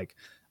sounded like.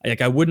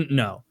 I wouldn't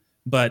know,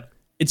 but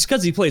it's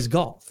because he plays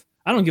golf.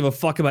 I don't give a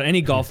fuck about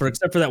any golfer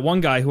except for that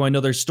one guy who I know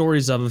there's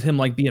stories of him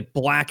like being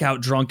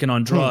blackout drunk and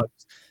on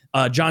drugs.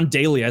 John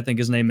Daly, I think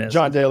his name is.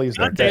 John Daly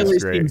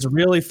seems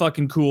really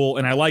fucking cool,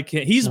 and I like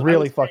him. He's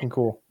really fucking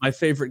cool. My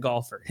favorite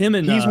golfer. Him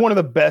and he's one of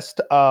the best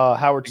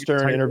Howard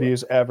Stern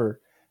interviews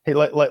ever. Hey,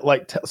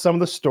 some of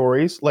the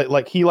stories,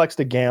 like he likes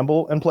to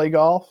gamble and play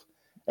golf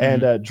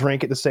and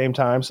drink at the same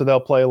time. So they'll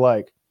play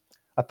like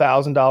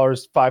 $1,000,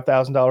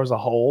 $5,000 a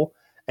hole,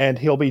 and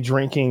he'll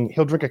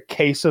drink a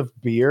case of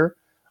beer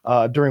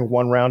during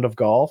one round of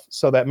golf.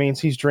 So that means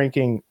he's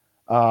drinking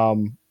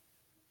like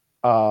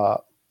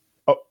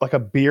a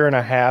beer and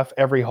a half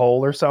every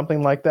hole or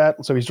something like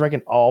that. So he's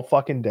drinking all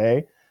fucking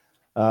day,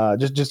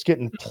 just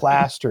getting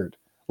plastered.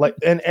 Like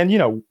and you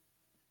know,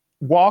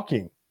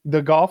 walking the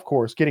golf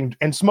course,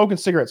 and smoking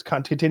cigarettes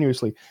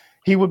continuously.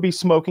 He would be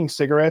smoking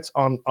cigarettes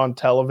on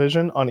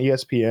television on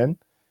ESPN,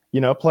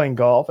 you know, playing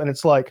golf, and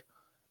it's like,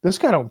 this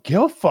guy don't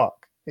give a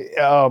fuck.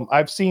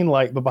 I've seen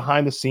like the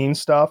behind the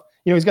scenes stuff.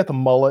 You know, he's got the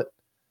mullet.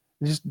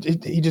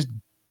 He just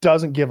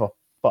doesn't give a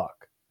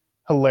fuck.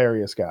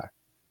 Hilarious guy.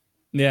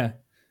 Yeah.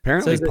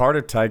 Apparently, part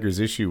of Tiger's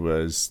issue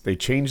was they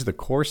changed the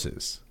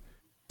courses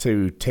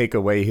to take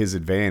away his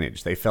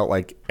advantage. They felt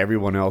like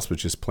everyone else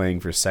was just playing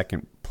for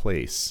second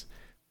place.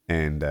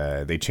 And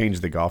they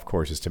changed the golf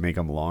courses to make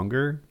them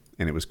longer,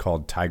 and it was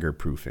called Tiger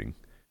proofing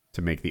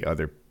to make the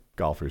other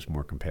golfers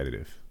more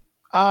competitive.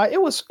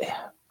 It was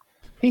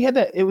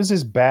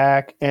his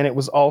back, and it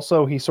was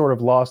also he sort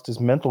of lost his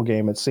mental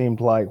game. It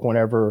seemed like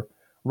whenever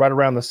right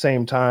around the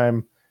same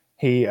time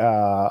he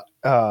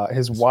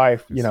his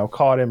wife, you know,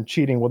 caught him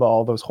cheating with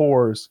all those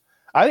whores.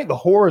 I think the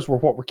whores were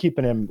what were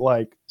keeping him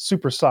like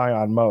Super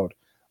Saiyan mode.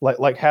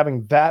 Like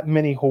having that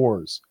many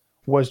whores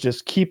was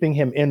just keeping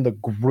him in the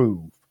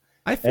groove.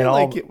 I feel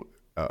like it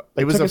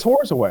was took his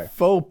whores away.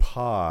 Faux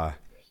pas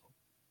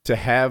to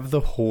have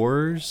the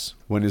whores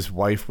when his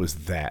wife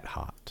was that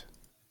hot,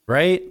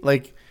 right?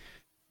 Like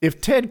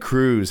if Ted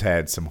Cruz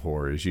had some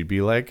whores, you'd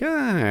be like, all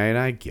right,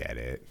 I get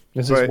it.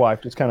 Is his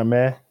wife just kind of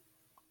meh?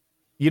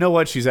 You know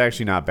what? She's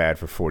actually not bad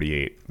for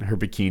 48. Her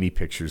bikini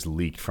pictures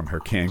leaked from her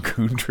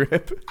Cancun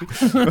trip.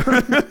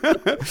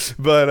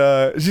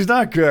 But she's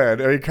not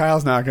good. I mean,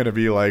 Kyle's not going to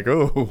be like,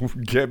 oh,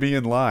 get me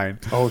in line.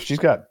 Oh, she's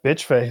got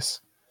bitch face.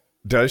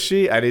 Does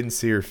she? I didn't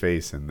see her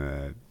face in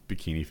the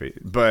bikini face.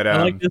 But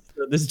I like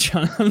this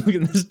John. I'm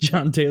looking at this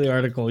John Daly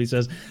article. He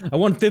says, I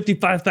won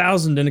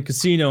 $55,000 in a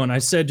casino, and I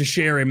said to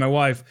Sherry, my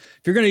wife,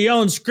 if you're going to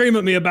yell and scream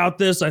at me about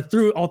this, I'll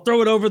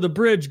throw it over the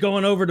bridge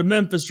going over to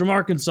Memphis from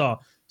Arkansas.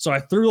 So I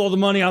threw all the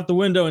money out the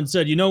window and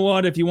said, you know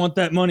what? If you want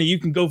that money, you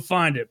can go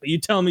find it. But you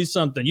tell me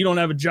something. You don't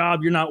have a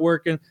job. You're not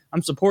working.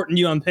 I'm supporting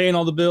you. I'm paying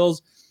all the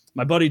bills.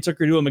 My buddy took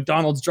her to a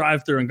McDonald's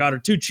drive-thru and got her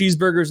 2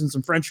 cheeseburgers and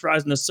some French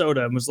fries and a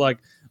soda and was like,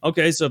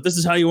 okay, so if this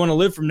is how you want to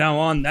live from now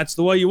on, that's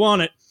the way you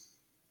want it.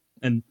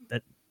 And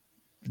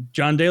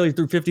John Daly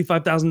threw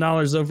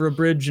 $55,000 over a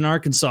bridge in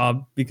Arkansas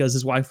because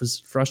his wife was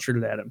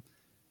frustrated at him.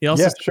 He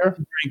also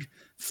drank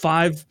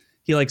 5.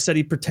 He like said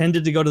he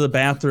pretended to go to the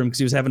bathroom because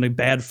he was having a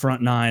bad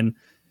front 9,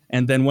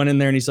 and then went in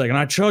there and he's like, and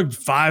I chugged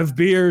 5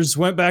 beers,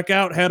 went back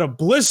out, had a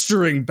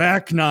blistering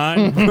back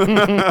 9,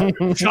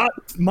 shot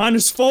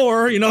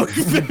 -4. You know,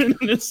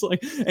 and it's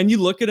like, and you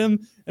look at him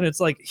and it's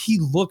like he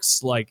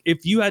looks like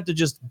if you had to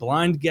just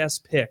blind guess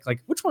pick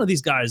like which one of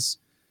these guys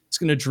is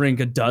going to drink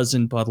a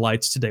dozen Bud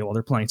Lights today while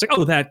they're playing. It's like,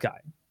 oh, that guy.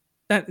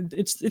 That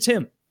it's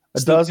him. A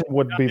dozen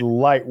would be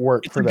light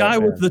work it's for the that guy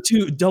man. with the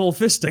 2 double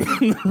fisting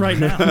right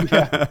now.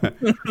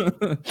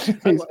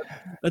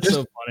 That's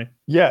so funny.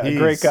 Yeah, a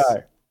great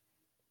guy.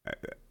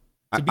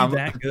 To be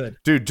that good.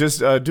 Dude, just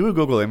do a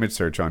Google image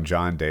search on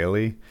John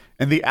Daly,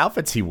 and the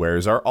outfits he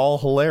wears are all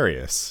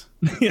hilarious.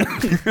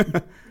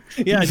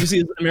 Yeah, did you see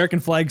his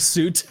American flag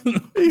suit?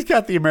 He's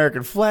got the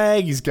American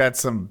flag. He's got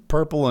some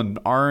purple and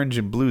orange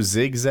and blue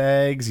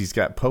zigzags. He's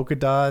got polka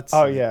dots.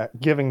 Oh yeah,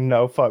 giving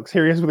no fucks.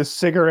 Here he is with his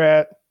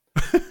cigarette.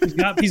 He's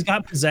got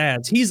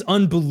pizzazz. He's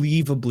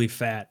unbelievably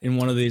fat in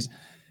one of these.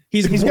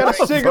 He's got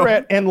a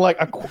cigarette and like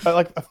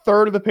a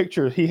third of the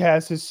picture he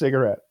has his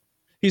cigarette.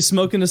 He's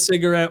smoking a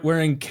cigarette,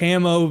 wearing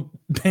camo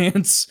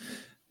pants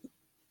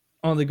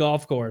on the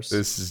golf course.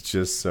 This is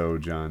just so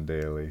John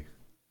Daly.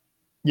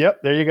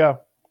 Yep, there you go.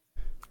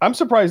 I'm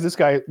surprised this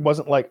guy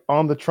wasn't like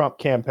on the Trump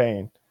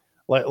campaign,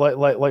 like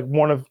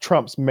one of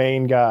Trump's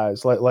main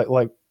guys, like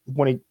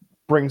when he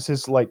brings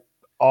his like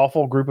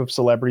awful group of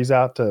celebrities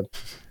out to.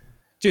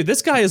 Dude,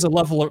 this guy is a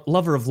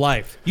lover of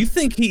life. You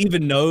think he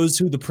even knows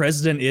who the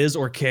president is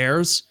or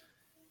cares?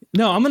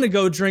 No, I'm gonna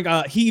go drink.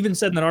 He even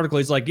said in that article,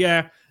 he's like,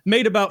 yeah,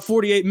 made about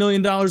 $48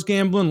 million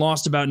gambling,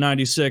 lost about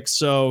 96,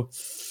 so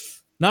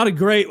not a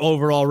great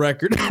overall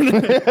record.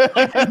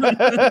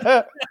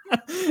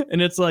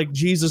 And it's like,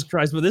 Jesus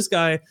Christ. But this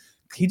guy,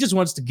 he just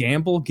wants to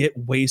gamble, get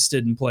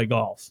wasted, and play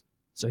golf.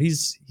 So he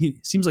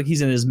seems like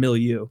he's in his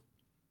milieu.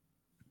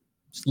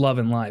 Just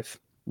loving life.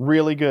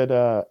 Really good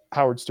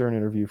Howard Stern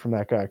interview from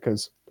that guy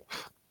because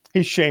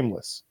he's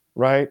shameless,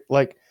 right?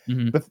 Like,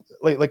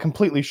 like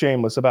completely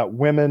shameless about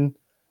women,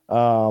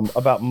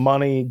 about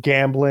money,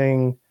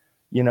 gambling,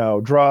 you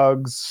know,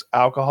 drugs,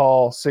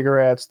 alcohol,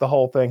 cigarettes, the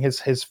whole thing.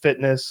 His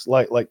fitness,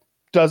 like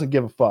doesn't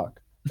give a fuck,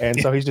 and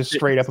so he's just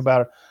straight up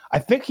about it. I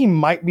think he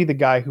might be the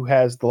guy who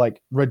has the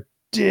like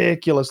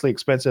ridiculously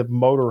expensive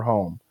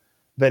motorhome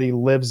that he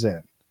lives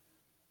in.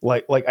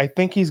 Like I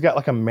think he's got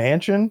like a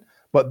mansion.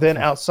 But then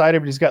outside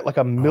of it, he's got like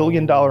 $1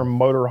 million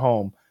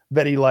motorhome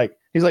that he's like,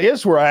 this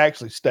is where I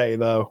actually stay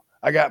though.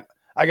 I got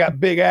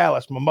Big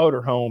Alice, my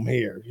motorhome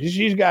here.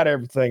 She's got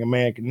everything a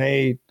man can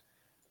need.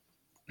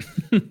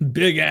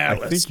 Big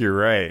Alice. I think you're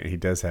right. He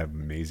does have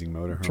an amazing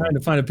motorhome. I'm trying to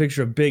find a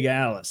picture of Big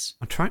Alice.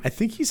 I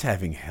think he's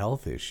having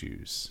health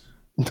issues.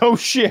 No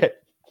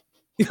shit.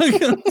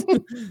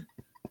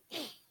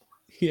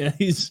 Yeah,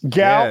 he's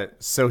gout. Yeah,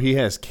 so he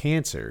has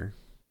cancer.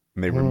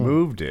 And they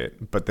removed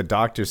it, but the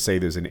doctors say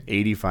there's an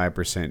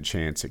 85%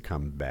 chance it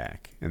comes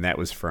back. And that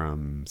was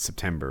from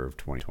September of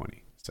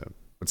 2020. So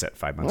what's that,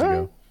 5 months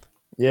ago?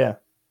 Yeah.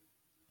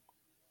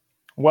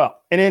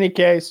 Well, in any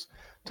case,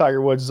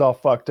 Tiger Woods is all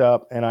fucked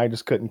up, and I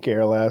just couldn't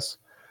care less.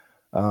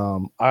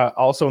 I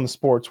also in the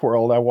sports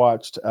world, I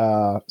watched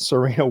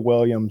Serena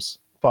Williams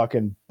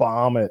fucking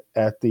bomb it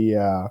at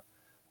the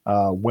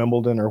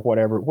Wimbledon or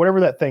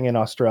whatever that thing in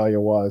Australia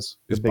was.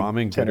 Is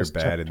bombing good or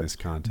bad in this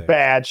context?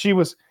 Bad. She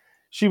was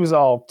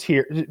all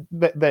she's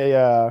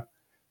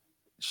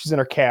in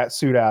her cat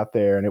suit out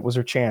there, and it was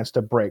her chance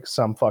to break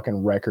some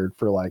fucking record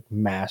for like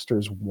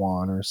Masters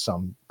 1 or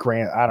some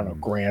Grand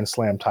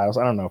Slam titles.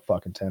 I don't know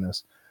fucking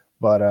tennis,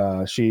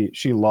 but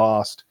she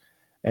lost.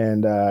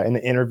 And in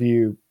the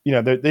interview, you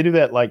know, they do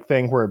that like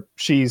thing where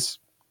she's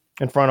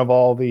in front of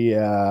all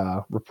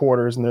the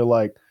reporters, and they're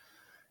like,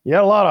 "You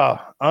had a lot of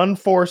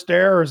unforced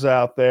errors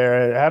out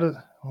there.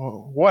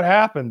 What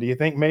happened? Do you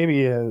think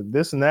maybe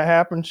this and that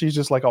happened?" She's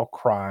just like all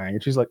crying.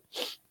 And she's like,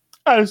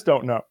 "I just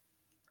don't know."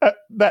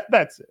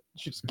 That's it.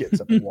 She just gets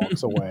up and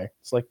walks away.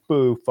 It's like,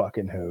 boo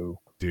fucking who?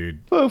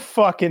 Dude. Boo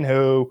fucking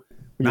who?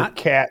 Your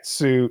cat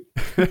suit.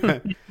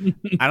 I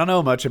don't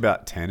know much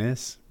about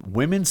tennis.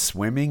 Women's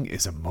swimming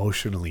is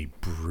emotionally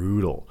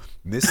brutal.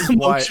 This is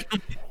why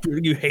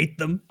you hate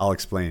them. I'll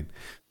explain.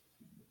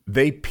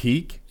 They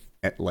peak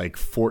at like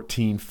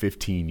 14,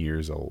 15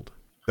 years old.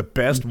 The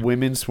best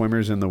women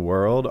swimmers in the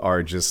world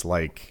are just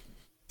like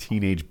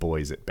teenage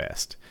boys at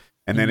best.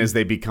 And then as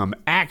they become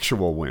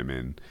actual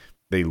women,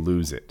 they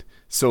lose it.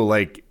 So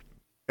like,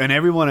 and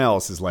everyone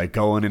else is like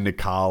going into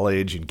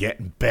college and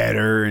getting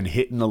better and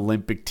hitting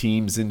Olympic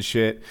teams and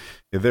shit.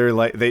 They're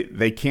like,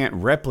 they can't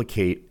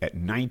replicate at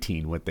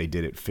 19 what they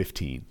did at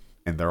 15,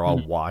 and they're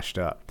all washed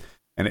up.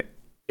 And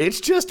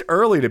it's just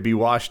early to be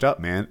washed up,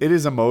 man. It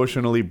is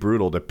emotionally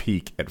brutal to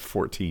peak at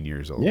 14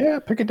 years old. Yeah,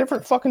 pick a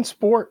different fucking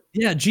sport.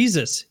 Yeah,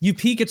 Jesus. You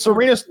peak at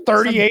Serena's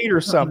 38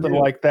 or something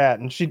like that,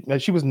 and she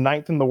was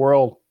 9th in the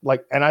world.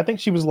 Like, and I think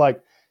she was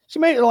like, she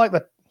made it like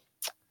the,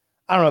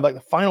 I don't know, like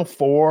the final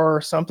 4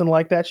 or something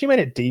like that. She made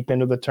it deep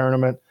into the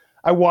tournament.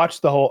 I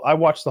watched the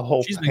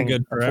whole She's been thing.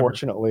 good forever.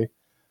 Unfortunately,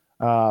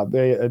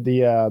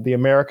 the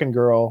American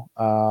girl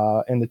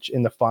in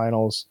the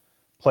finals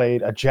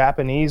played a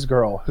Japanese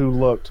girl who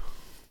looked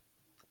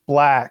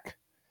black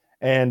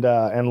and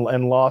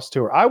lost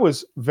to her. I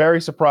was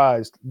very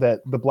surprised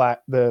that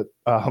the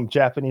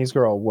Japanese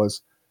girl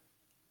was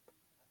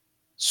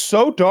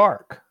so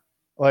dark.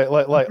 Like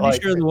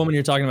sure the woman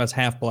you're talking about is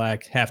half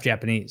black, half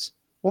Japanese.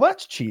 Well,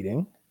 that's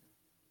cheating.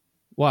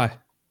 Why?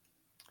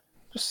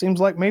 Just seems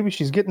like maybe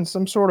she's getting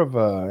some sort of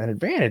an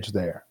advantage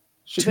there.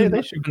 Too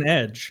much of an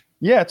edge.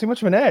 Yeah, too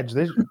much of an edge.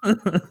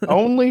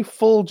 Only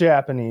full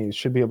Japanese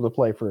should be able to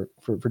play for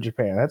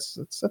Japan. That's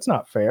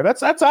not fair.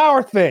 That's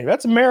our thing.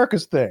 That's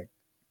America's thing.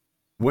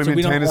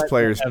 Women tennis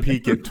players have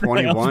peak at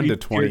 21 to LGBT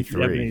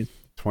 23. Japanese.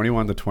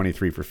 21 to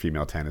 23 for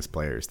female tennis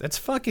players. That's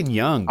fucking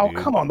young, Oh, dude.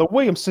 come on. The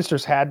Williams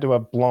sisters had to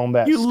have blown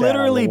that. You stat out of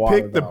literally the water,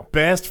 picked the though.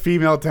 best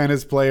female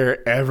tennis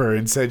player ever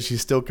and said she's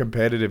still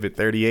competitive at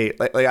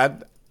 38.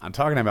 I'm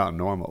talking about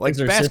normal. Like Is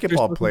her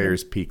basketball sisters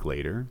players peak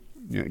later.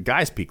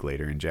 Guys peak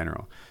later in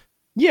general.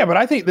 Yeah, but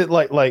I think that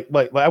like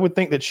I would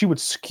think that she would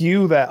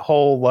skew that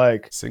whole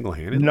like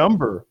Single-handed.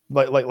 number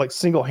like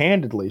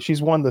single-handedly.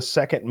 She's won the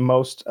second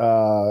most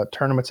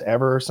tournaments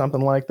ever or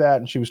something like that,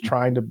 and she was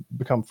trying to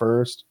become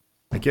first.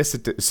 I guess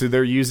so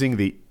they're using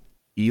the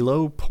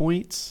ELO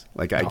points.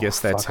 Like I guess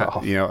that's fuck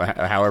how, off.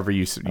 however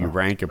you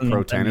rank a know pro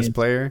what that tennis means.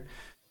 player.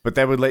 But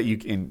that would let you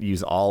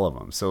use all of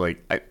them. So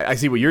like I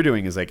see what you're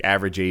doing is like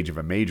average age of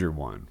a major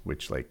one,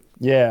 which like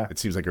Yeah. it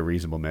seems like a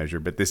reasonable measure.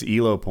 But this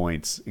ELO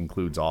points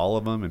includes all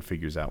of them and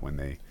figures out when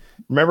they.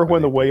 Remember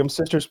when the Williams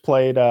sisters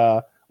played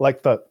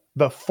like the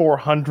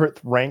 400th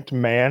ranked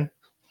man?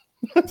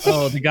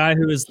 Oh,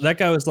 that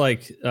guy was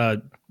like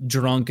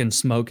drunk and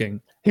smoking.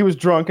 He was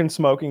drunk and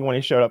smoking when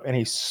he showed up, and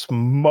he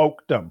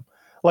smoked them.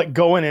 Like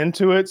going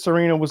into it,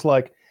 Serena was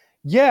like,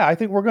 "Yeah, I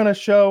think we're gonna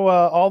show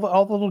all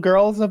the little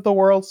girls of the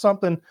world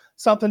something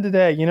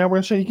today. You know, we're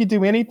gonna show you can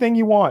do anything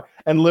you want."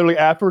 And literally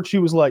afterwards, she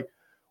was like,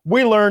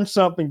 "We learned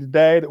something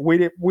today that we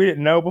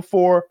didn't know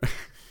before.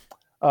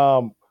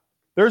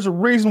 There's a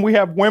reason we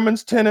have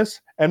women's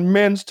tennis and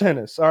men's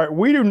tennis. All right,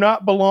 we do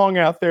not belong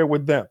out there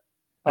with them.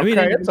 I Okay,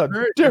 mean, it's a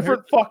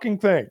different fucking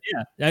thing."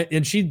 Yeah,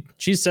 and she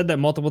said that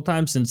multiple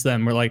times since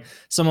then. Where like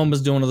someone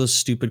was doing one of those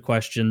stupid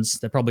questions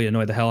that probably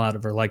annoyed the hell out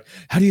of her. Like,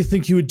 how do you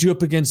think you would do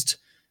up against?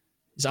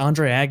 Is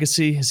Andre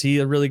Agassi? Is he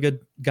a really good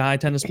guy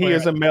tennis player? He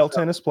is a male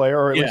tennis player,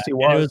 or at least he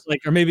and it was. was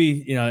like, or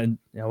maybe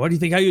what do you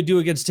think? How you do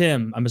against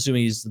him? I'm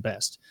assuming he's the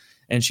best.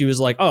 And she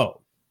was like,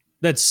 "Oh,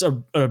 that's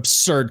an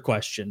absurd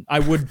question. I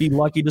would be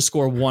lucky to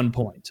score 1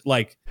 point.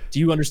 Like, do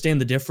you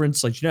understand the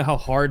difference? Like, do you know how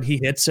hard he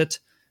hits it?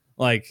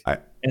 Like."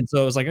 And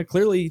so it was like,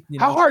 clearly,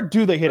 How hard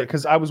do they hit it?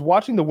 Because I was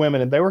watching the women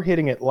and they were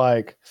hitting it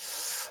like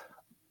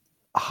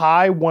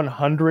high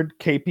 100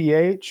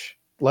 kph,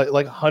 like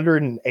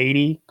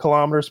 180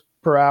 kilometers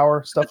per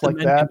hour, stuff the like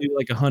men that. can do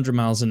like 100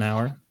 miles an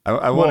hour.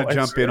 I want to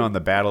jump in on the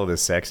battle of the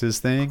sexes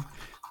thing,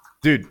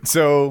 dude.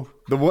 So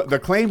the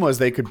claim was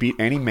they could beat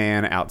any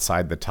man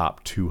outside the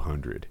top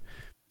 200.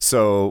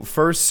 So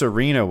first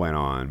Serena went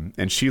on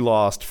and she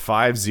lost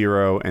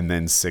 5-0 and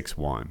then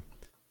 6-1.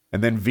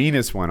 And then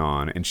Venus went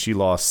on and she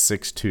lost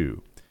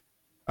 6-2.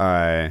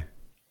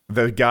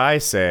 The guy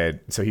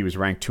said, so he was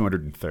ranked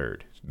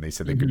 203rd. And they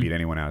said they could beat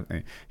anyone out.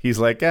 He's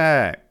like,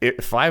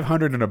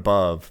 500 and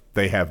above,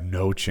 they have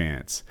no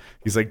chance.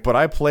 He's like, but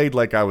I played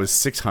like I was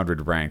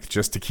 600 ranked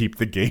just to keep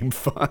the game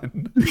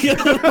fun.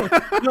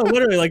 No,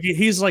 literally, like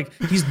he's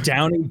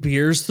downing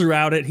beers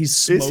throughout it. He's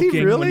smoking Is he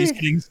when really? he's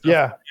getting stuff.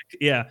 Yeah.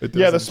 Yeah.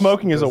 Yeah, the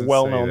smoking is a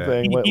well-known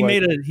thing.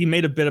 He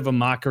made a bit of a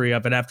mockery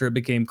of it after it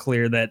became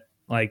clear that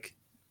like,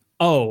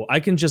 oh, I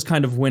can just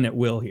kind of win at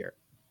will here.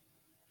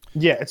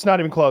 Yeah, it's not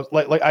even close.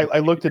 Like I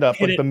looked it up.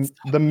 Hit Like it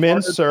the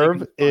men's harder serve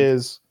than you can.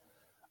 is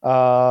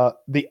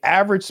the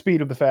average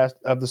speed of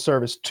the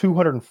serve is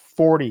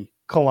 240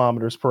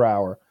 kilometers per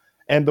hour,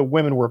 and the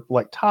women were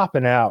like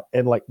topping out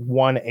at like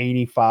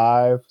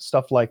 185,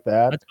 stuff like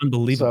that. That's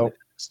unbelievable.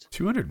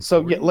 200.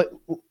 So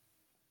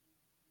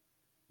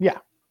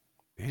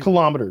Damn.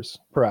 kilometers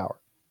per hour.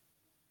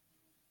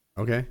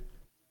 Okay.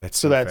 That's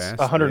So that's fast.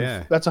 100.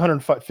 Yeah. That's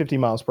 150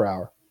 miles per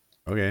hour.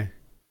 Okay.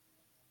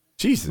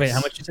 Jesus. Wait, how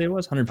much you say it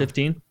was?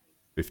 115?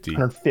 50.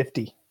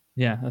 150.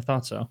 Yeah, I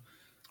thought so.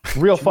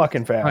 Real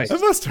fucking fast. Christ.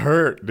 That must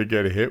hurt to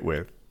get hit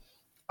with.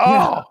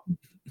 Oh,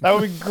 that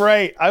would be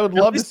great. I would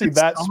love to least see it's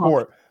that soft.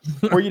 sport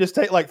where you just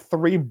take like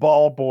 3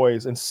 ball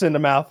boys and send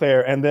them out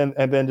there and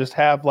then just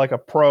have like a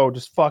pro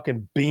just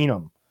fucking beat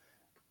them.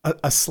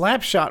 A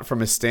slap shot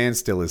from a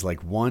standstill is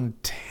like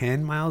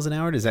 110 miles an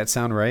hour. Does that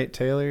sound right,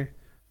 Taylor?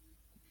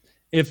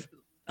 If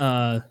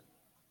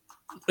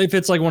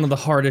it's like one of the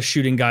hardest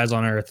shooting guys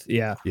on earth,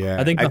 yeah.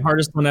 Yeah. I think the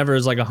hardest one ever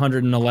is like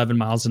 111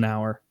 miles an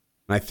hour.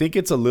 I think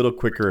it's a little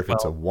quicker if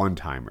it's a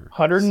one-timer.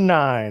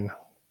 109.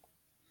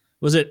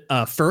 Was it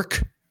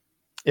Furk?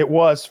 It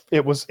was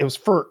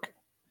Furk.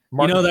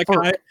 Martin you know that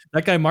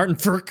Furk. guy Martin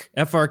Furk,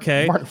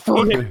 FRK. Martin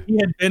Furk He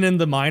had been in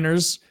the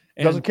minors.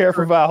 And doesn't care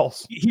for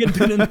vowels. He had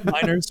been in the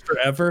minors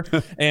forever,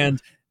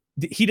 and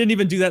he didn't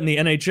even do that in the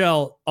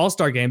NHL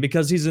All-Star game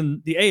because he's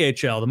in the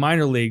AHL, the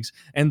minor leagues,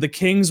 and the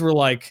Kings were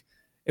like,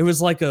 it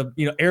was like a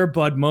Air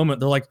Bud moment.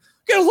 They're like,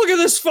 "Gotta look at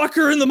this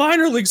fucker in the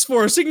minor leagues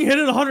for us. He can hit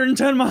it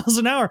 110 miles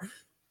an hour.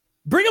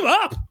 Bring him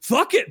up.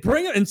 Fuck it,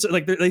 bring it." And so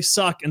like they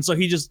suck, and so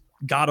he just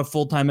got a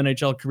full-time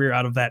NHL career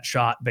out of that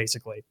shot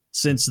basically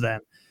since then,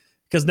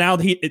 because now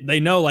they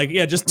know like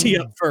just tee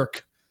up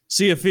Ferk,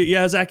 see if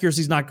his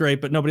accuracy's not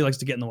great, but nobody likes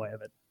to get in the way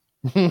of it.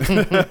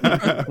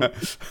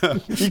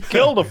 He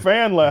killed a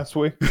fan last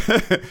week.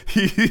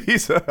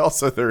 He's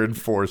also their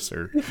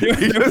enforcer.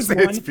 He just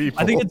hits people.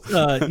 I think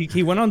it's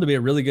he went on to be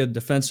a really good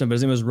defenseman, but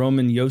his name was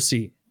Roman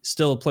Josi.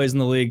 Still plays in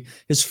the league.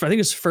 I think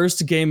his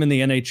first game in the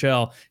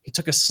NHL, he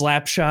took a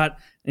slap shot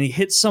and he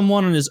hit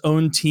someone on his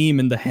own team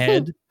in the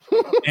head,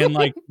 and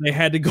like they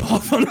had to go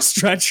off on a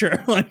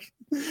stretcher. Like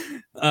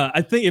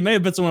I think it may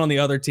have been someone on the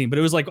other team, but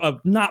it was like a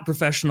not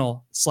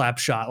professional slap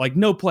shot. Like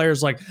no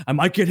player's like, I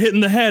might get hit in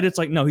the head. It's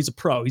like, no, he's a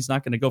pro. He's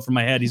not going to go for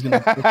my head. He's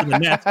going to go for the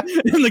net.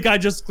 And the guy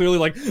just clearly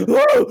like,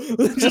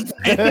 just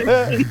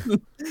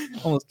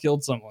almost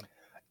killed someone.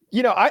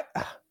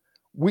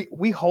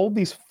 We hold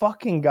these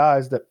fucking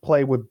guys that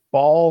play with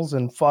balls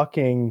and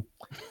fucking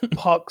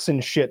pucks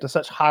and shit to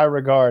such high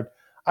regard.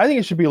 I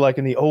think it should be like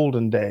in the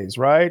olden days,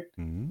 right?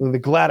 Mm-hmm. The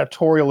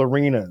gladiatorial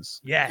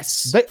arenas.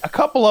 Yes. A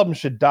couple of them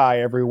should die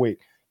every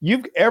week.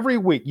 Every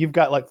week you've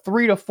got like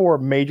 3 to 4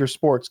 major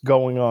sports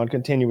going on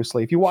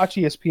continuously. If you watch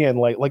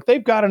ESPN late, like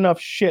they've got enough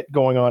shit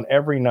going on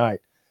every night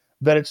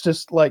that it's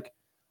just like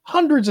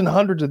hundreds and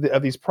hundreds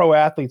of these pro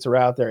athletes are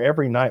out there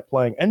every night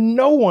playing, and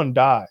no one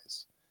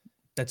dies.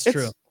 That's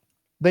true.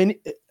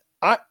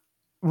 I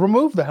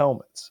remove the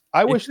helmets.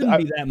 I wish it shouldn't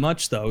be that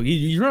much though.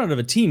 You run out of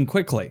a team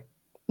quickly.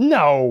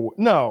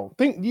 No.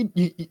 Think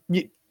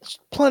you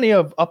plenty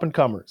of up and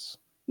comers.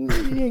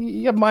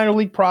 You have minor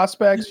league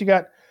prospects. You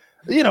got,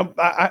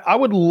 I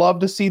would love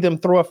to see them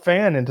throw a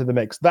fan into the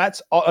mix.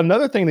 That's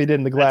another thing they did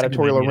in the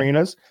gladiatorial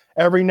arenas.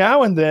 Every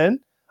now and then,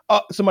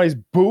 somebody's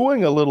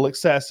booing a little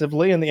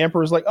excessively, and the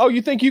emperor's like, "Oh,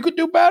 you think you could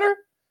do better?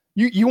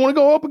 You want to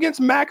go up against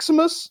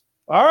Maximus?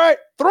 All right,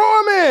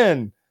 throw him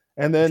in."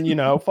 And then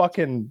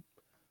fucking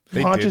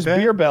Pontius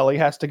Beer Belly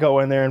has to go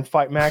in there and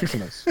fight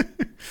Maximus.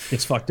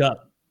 It's fucked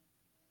up.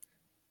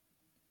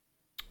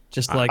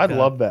 Just like I'd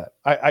love that.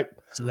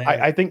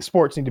 I think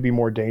sports need to be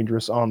more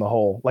dangerous on the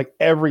whole. Like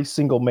every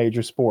single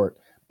major sport.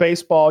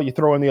 Baseball, you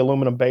throw in the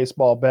aluminum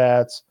baseball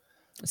bats.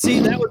 See,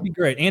 that would be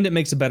great, and it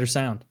makes a better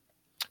sound.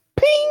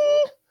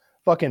 Ping!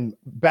 Fucking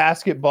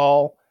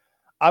basketball.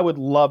 I would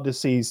love to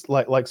see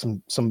like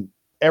some.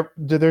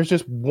 There's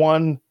just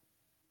one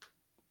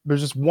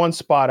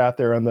spot out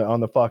there on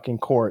the fucking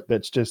court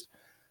that's just.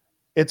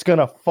 It's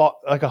gonna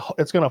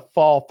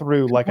fall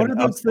through like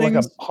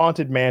a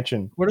haunted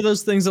mansion. What are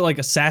those things that like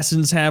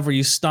assassins have where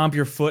you stomp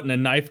your foot and a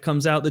knife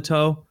comes out the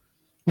toe?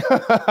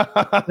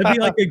 That'd be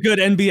like a good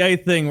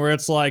NBA thing where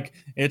it's like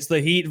it's the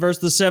Heat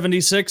versus the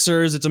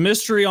 76ers. It's a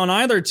mystery on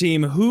either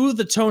team who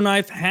the toe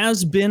knife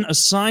has been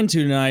assigned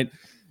to tonight.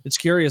 It's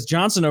curious.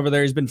 Johnson over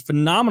there, he's been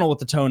phenomenal with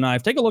the toe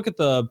knife. Take a look at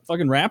the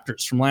fucking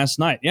Raptors from last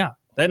night. Yeah,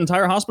 that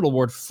entire hospital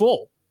ward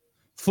full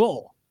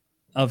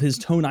of his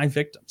toe knife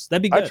victims.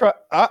 That'd be good.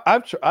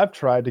 I've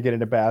tried to get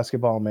into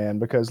basketball, man,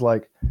 because I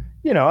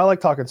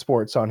like talking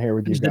sports on here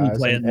with you guys,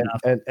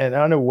 and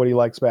I know Woody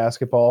likes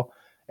basketball,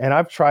 and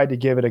I've tried to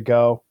give it a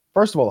go.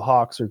 First of all, the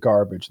Hawks are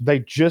garbage.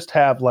 They just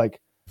have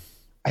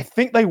I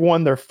think they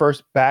won their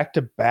first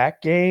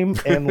back-to-back game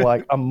in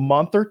like a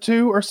month or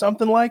two or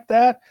something like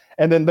that,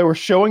 and then they were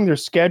showing their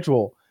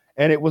schedule,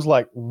 and it was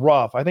like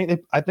rough. I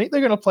think they're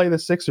going to play the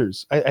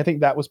Sixers. I think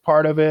that was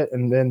part of it,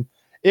 and then.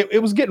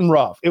 It was getting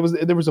rough. There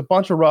was a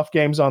bunch of rough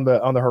games on the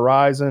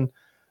horizon,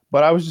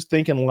 but I was just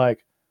thinking I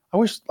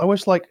wish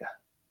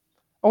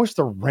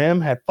the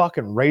rim had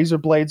fucking razor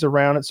blades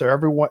around it, so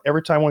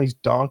every time one of these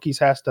donkeys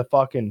has to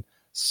fucking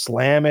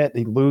slam it,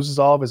 he loses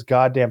all of his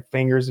goddamn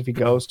fingers if he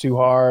goes too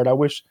hard. I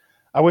wish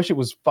it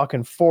was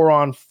fucking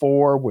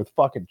 4-on-4 with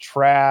fucking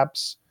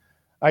traps.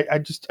 I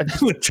just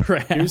with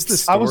traps. Here's the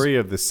story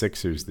of the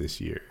Sixers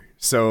this year.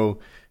 So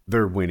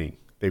they're winning.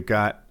 They've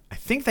got. I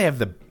think they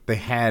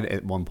had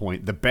at one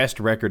point the best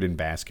record in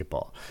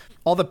basketball.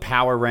 All the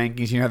power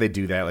rankings, how they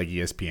do that, like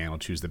ESPN will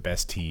choose the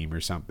best team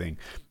or something.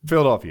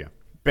 Philadelphia,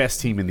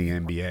 best team in the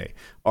NBA.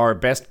 Our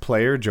best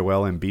player,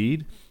 Joel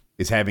Embiid,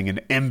 is having an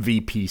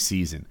MVP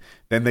season.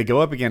 Then they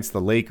go up against the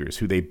Lakers,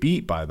 who they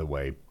beat, by the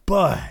way.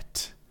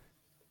 But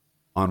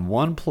on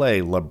one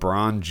play,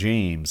 LeBron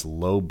James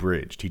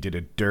low-bridged. He did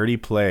a dirty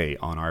play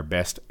on our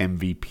best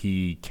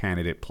MVP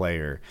candidate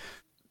player.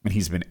 And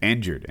he's been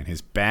injured, and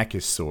his back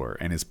is sore,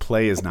 and his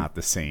play is not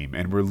the same,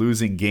 and we're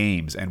losing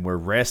games, and we're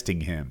resting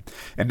him.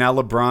 And now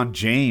LeBron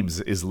James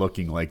is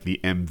looking like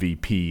the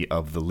MVP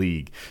of the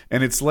league.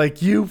 And it's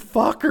like, you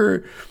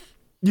fucker,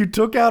 you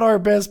took out our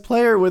best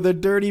player with a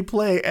dirty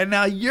play, and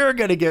now you're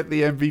going to get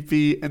the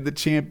MVP and the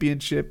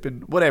championship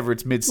and whatever.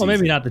 It's midseason. Well,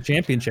 maybe not the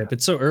championship.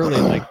 It's so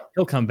early, like,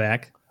 he'll come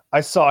back.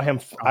 I saw him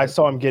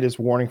get his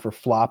warning for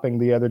flopping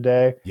the other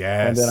day.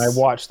 Yes. And then I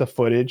watched the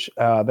footage.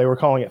 They were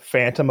calling it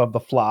Phantom of the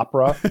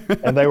Flopera,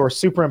 and they were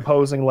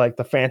superimposing like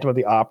the Phantom of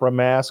the Opera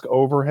mask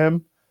over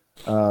him.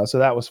 So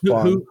that was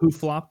fun. Who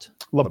flopped?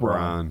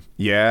 LeBron.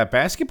 Yeah,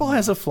 basketball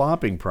has a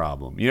flopping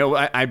problem. You know,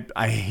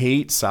 I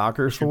hate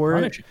soccer for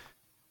it,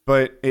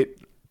 but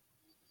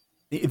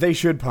they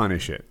should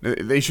punish it.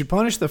 They should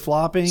punish the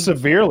flopping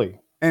severely.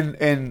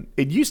 And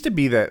it used to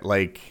be that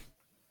like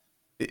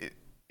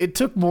it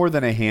took more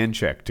than a hand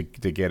check to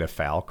get a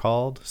foul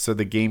called, so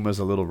the game was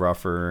a little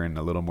rougher and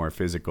a little more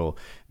physical.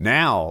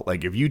 Now,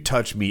 like if you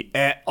touch me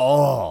at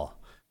all,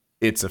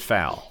 it's a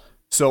foul.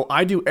 So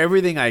I do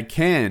everything I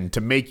can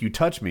to make you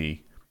touch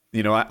me.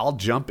 You know, I'll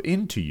jump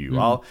into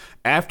you.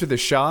 After the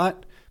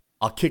shot,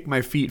 I'll kick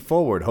my feet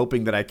forward,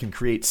 hoping that I can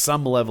create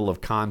some level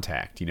of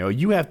contact. You know,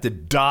 you have to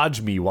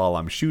dodge me while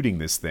I'm shooting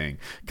this thing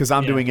because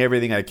I'm doing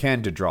everything I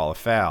can to draw a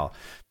foul.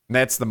 And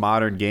that's the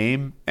modern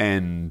game,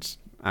 and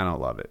I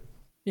don't love it.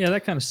 Yeah,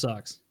 that kind of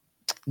sucks.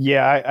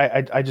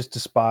 Yeah, I just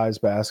despise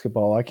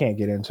basketball. I can't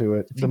get into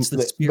it.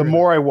 The The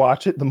more I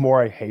watch it, the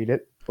more I hate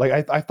it.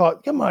 Like I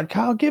thought, come on,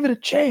 Kyle, give it a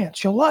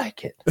chance. You'll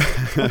like it.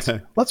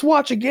 Let's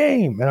watch a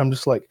game. And I'm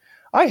just like,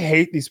 I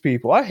hate these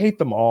people. I hate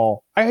them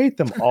all. I hate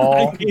them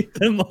all. I hate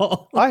them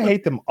all. I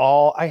hate them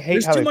all. I hate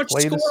There's how too they much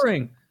play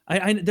scoring.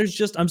 There's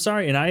just, I'm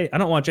sorry, and I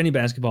don't watch any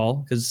basketball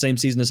because it's the same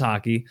season as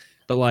hockey.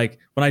 But like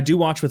when I do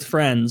watch with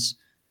friends,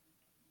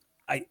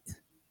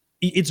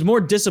 it's more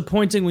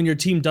disappointing when your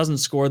team doesn't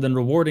score than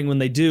rewarding when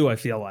they do, I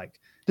feel like.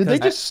 Did they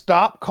just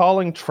stop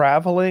calling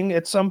traveling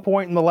at some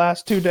point in the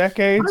last 2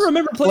 decades? I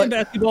remember playing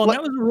basketball, and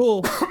that was a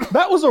rule.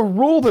 That was a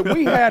rule that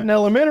we had in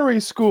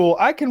elementary school.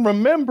 I can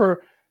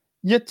remember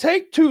you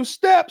take 2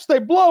 steps, they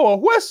blow a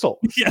whistle.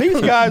 Yeah. These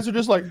guys are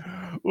just like,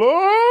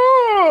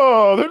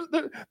 oh,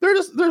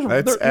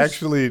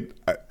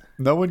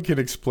 no one can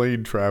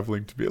explain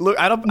traveling to me. Look,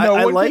 I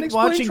like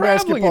watching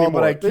basketball, anymore.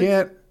 But I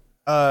can't.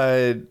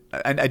 I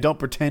don't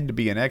pretend to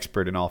be an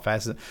expert in all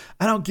facets.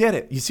 I don't get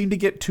it. You seem to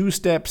get 2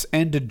 steps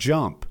and a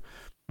jump,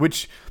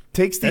 which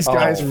takes these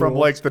guys from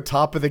like the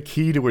top of the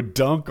key to a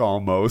dunk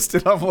almost.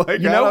 And I'm like, I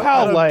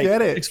don't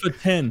get it.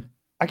 6'10".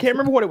 I can't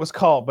remember what it was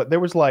called, but there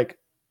was like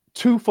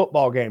 2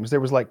 football games. There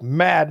was like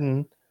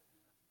Madden,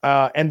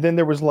 and then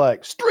there was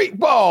like Street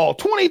Ball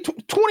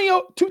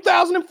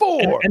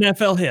 2004.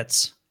 NFL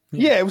Hits.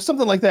 Yeah, it was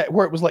something like that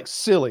where it was like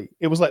silly.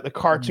 It was like the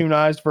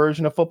cartoonized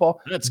version of football.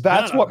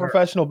 That's what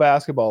professional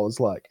basketball is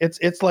like.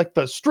 It's like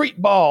the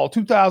Street Ball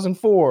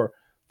 2004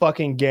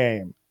 fucking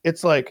game.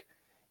 It's like,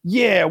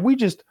 yeah, we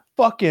just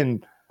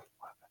fucking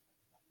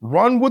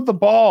run with the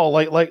ball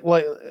like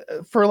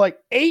for like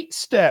 8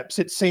 steps.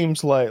 It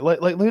seems like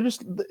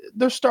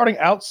they're starting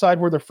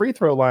outside where the free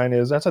throw line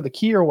is, outside the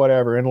key or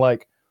whatever, and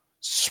like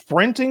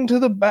sprinting to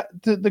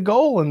the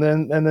goal and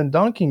then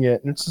dunking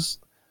it. And it's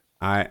just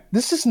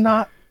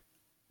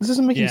this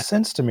isn't making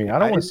sense to me. I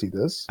don't want to see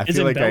this. Is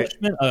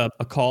embellishment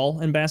a call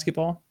in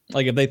basketball?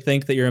 Like if they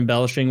think that you're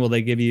embellishing, will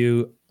they give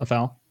you a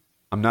foul?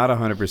 I'm not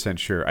 100%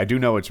 sure. I do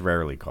know it's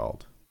rarely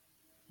called.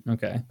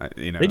 Okay.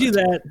 They do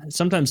that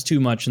sometimes too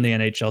much in the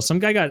NHL. Some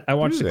guy I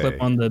watched a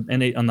clip on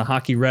the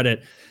hockey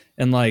Reddit,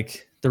 and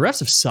like the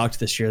refs have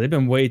sucked this year. They've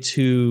been way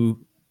too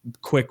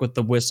quick with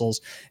the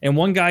whistles. And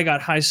one guy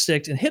got high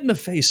sticked and hit in the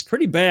face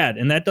pretty bad,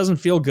 and that doesn't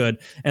feel good.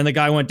 And the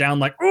guy went down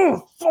like,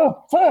 oh,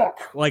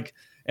 fuck. Like,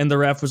 and the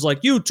ref was like,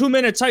 you 2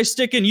 minutes high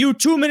sticking, you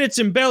 2 minutes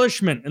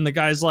embellishment. And the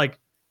guy's like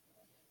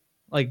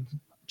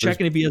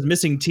checking if he has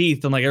missing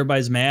teeth, and like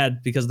everybody's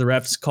mad because the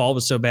ref's call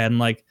was so bad. And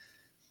like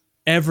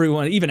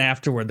everyone, even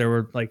afterward, there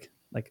were like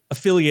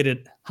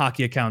affiliated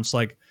hockey accounts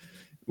like,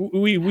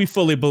 we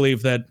fully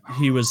believe that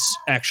he was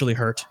actually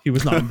hurt. He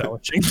was not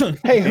embellishing.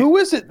 Hey, who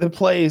is it that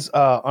plays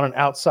on an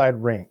outside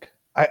rink?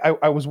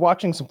 I was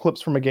watching some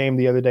clips from a game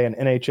the other day, an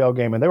NHL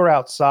game, and they were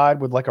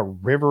outside with like a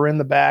river in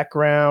the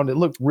background. It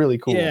looked really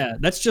cool. Yeah,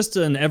 that's just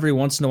an every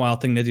once in a while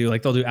thing they do.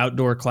 Like they'll do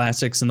outdoor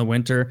classics in the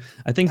winter.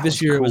 I think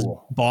this year it was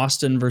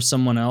Boston versus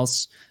someone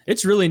else.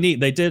 It's really neat.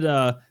 They did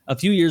a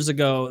few years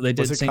ago. They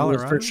did St.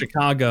 Louis for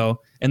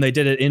Chicago, and they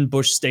did it in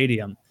Busch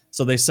Stadium.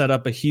 So they set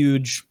up a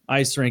huge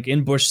ice rink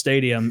in Busch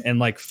Stadium and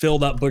like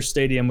filled up Busch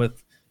Stadium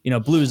with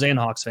Blues and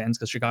Hawks fans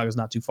because Chicago's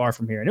not too far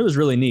from here, and it was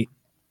really neat.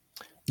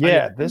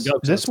 Yeah,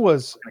 this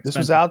was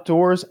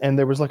outdoors, and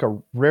there was like a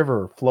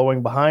river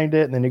flowing behind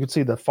it, and then you could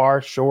see the far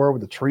shore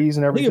with the trees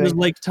and everything. I think it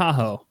was Lake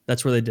Tahoe.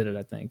 That's where they did it,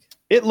 I think.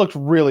 It looked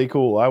really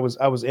cool. I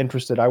was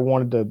interested. I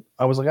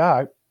was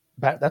like,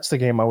 that's the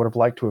game I would have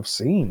liked to have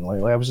seen.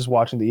 Like I was just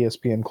watching the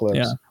ESPN clips.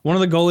 Yeah, one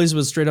of the goalies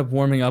was straight up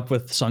warming up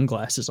with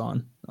sunglasses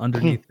on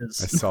underneath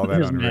his. I saw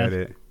that on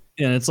Reddit.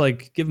 And it's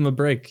like, give him a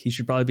break. He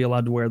should probably be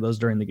allowed to wear those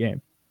during the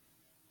game.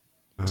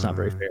 It's not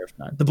very fair if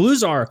not. The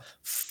Blues are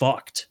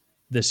fucked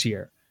this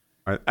year.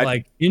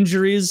 Like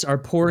injuries are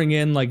pouring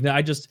in. Like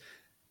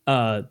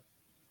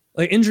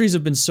injuries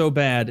have been so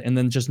bad, and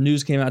then just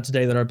news came out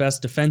today that our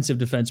best defensive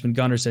defenseman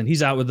Gunnarsson,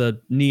 he's out with a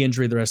knee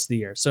injury the rest of the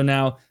year. So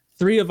now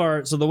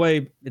so the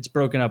way it's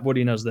broken up,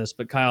 Woody knows this,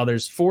 but Kyle,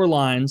 there's 4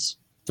 lines,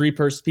 3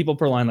 people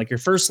per line. Like your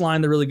first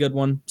line, the really good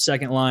one,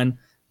 second line,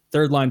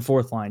 third line,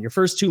 fourth line. Your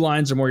first two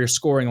lines are more your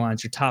scoring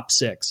lines, your top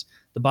six.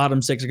 The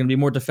bottom six are going to be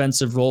more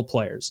defensive role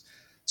players.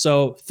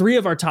 So 3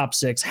 of our top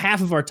 6,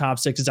 half of our top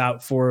 6 is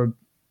out for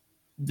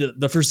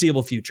the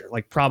foreseeable future,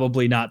 like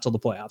probably not till the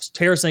playoffs.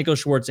 Tarasenko,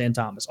 Schwartz, and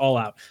Thomas, all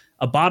out.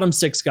 A bottom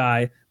 6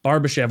 guy,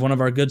 Barbashev, one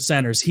of our good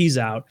centers, he's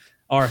out.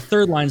 Our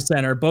third line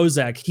center,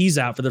 Bozak, he's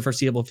out for the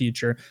foreseeable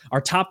future. Our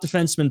top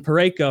defenseman,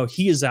 Parayko,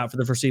 he is out for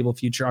the foreseeable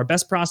future. Our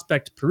best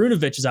prospect,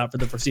 Perunovic, is out for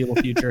the foreseeable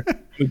future.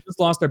 We just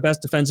lost our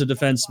best defensive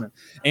defenseman.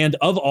 And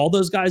of all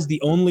those guys,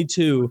 the only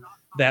 2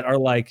 that are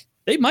like,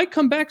 they might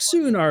come back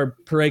soon are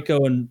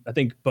Parayko and I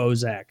think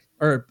Bozak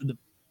or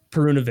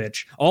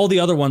Perunovic. All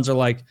the other ones are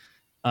like,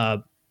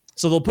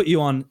 so they'll put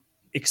you on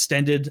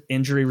extended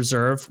injury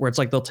reserve where it's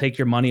like they'll take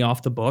your money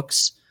off the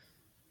books.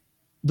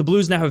 The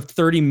Blues now have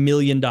 $30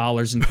 million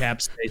in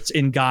cap space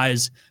in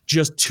guys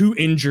just too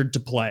injured to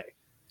play.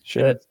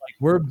 Shit. It's like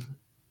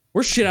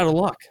we're shit out of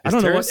luck. Is I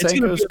don't know.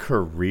 Tarasenko's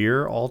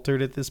career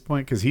altered at this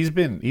point? Because he's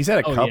had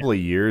a couple of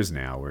years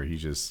now where he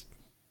just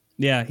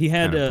he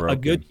had a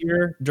good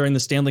year during the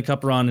Stanley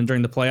Cup run and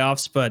during the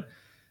playoffs, but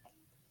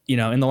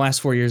in the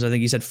last 4 years, I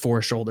think he's had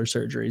 4 shoulder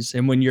surgeries.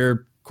 And when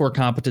your core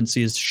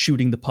competency is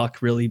shooting the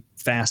puck really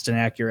fast and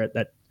accurate,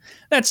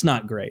 that's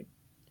not great.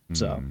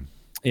 So.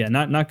 Yeah,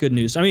 not good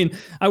news. I mean,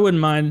 I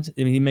wouldn't mind.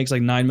 I mean, he makes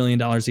like $9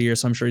 million a year,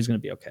 so I'm sure he's going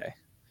to be okay.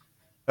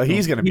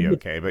 He's going to be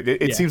okay, but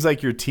it seems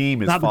like your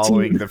team is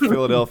following the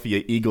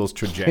Philadelphia Eagles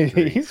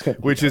trajectory,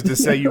 which is to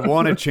say you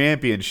won a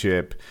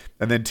championship,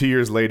 and then 2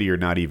 years later you're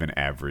not even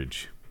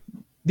average.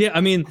 Yeah,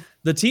 I mean,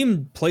 the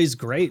team plays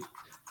great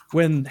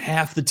when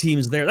half the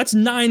team's there. That's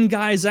 9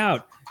 guys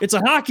out. It's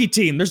a hockey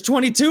team. There's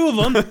 22 of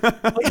them,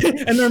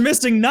 and they're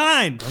missing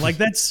 9. Like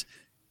it's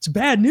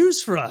bad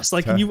news for us.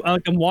 Like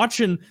I'm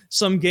watching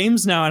some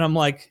games now, and I'm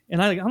like,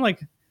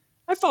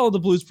 I follow the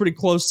Blues pretty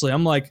closely.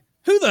 I'm like,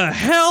 who the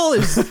hell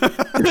is? Who the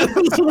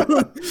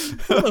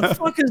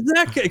fuck is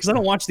that kid? Because I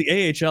don't watch the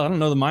AHL. I don't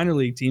know the minor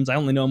league teams. I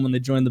only know them when they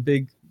join the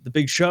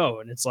big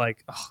show, and it's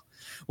like,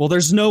 well,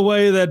 there's no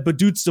way that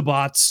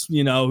Badutsabots,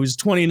 who's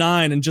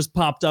 29 and just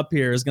popped up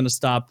here, is going to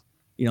stop,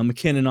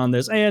 McKinnon on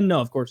this. And no,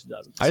 of course he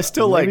doesn't. I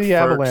still like the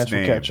Avalanche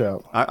will catch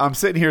up. I'm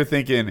sitting here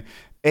thinking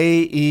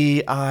A,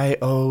 E, I,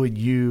 O, and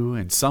U,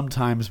 and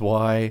sometimes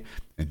Y,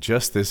 and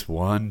just this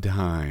one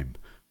time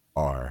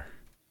R.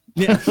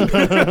 Yeah. Just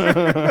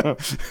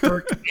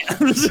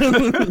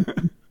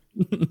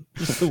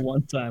the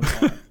one time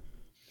R.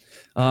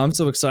 I'm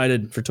so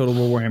excited for Total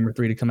War Warhammer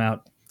 3 to come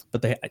out,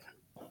 but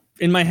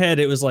in my head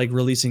it was like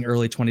releasing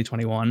early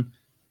 2021,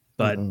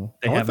 but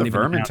they haven't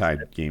even announced it.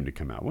 Vermintide game to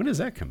come out. When does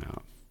that come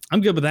out? I'm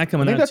good with that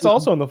coming out. I think that's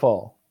also in the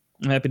fall.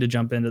 I'm happy to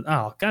jump into.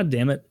 Oh, god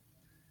damn it!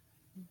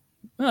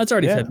 Well, it's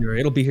already February.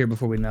 It'll be here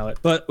before we know it.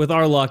 But with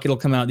our luck, it'll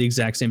come out the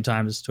exact same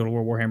time as Total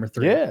War Warhammer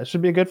 3. Yeah, it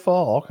should be a good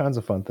fall. All kinds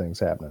of fun things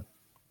happening.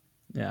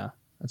 Yeah,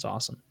 that's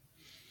awesome.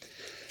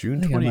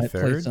 June 23rd. I might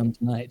play some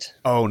tonight.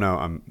 Oh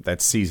no,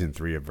 that's season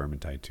 3 of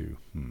Vermintide 2.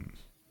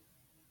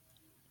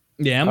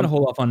 Yeah, I'm gonna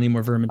hold off on any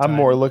more Vermintide. I'm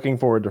more looking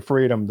forward to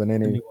Freedom than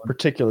any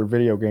particular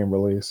video game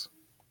release.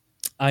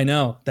 I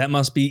know. That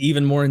must be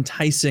even more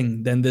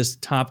enticing than this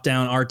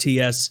top-down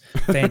RTS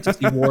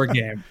fantasy war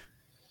game.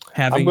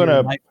 Having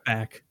your life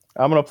back.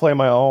 I'm going to play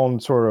my own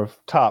sort of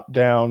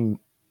top-down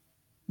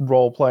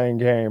role-playing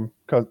game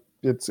because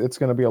it's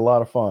going to be a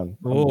lot of fun.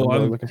 I'm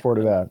really looking forward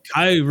to that.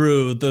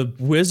 Kairu, the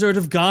Wizard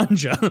of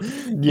Ganja.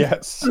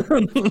 Yes.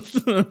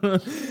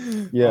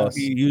 Yes.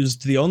 He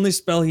used the only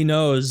spell he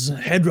knows,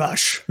 Head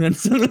Rush. I'm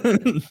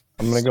going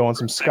to go on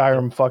some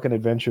Skyrim fucking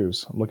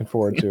adventures. I'm looking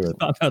forward to it.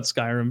 Talk about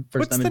Skyrim.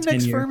 What's the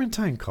next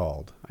Vermintide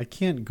called? I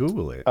can't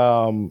Google it.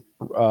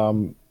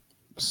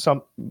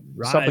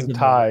 Something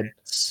Tide.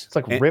 It's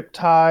like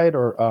Riptide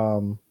or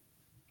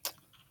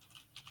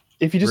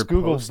if you just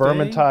Google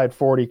Vermintide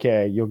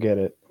 40K, you'll get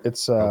it.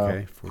 It's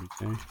okay,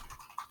 40K.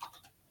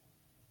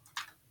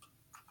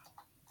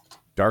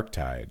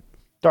 Darktide.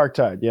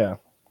 Darktide, yeah.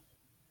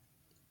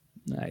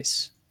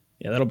 Nice.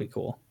 Yeah, that'll be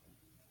cool.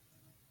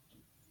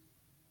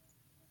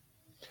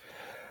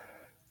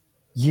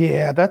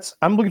 Yeah,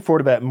 I'm looking forward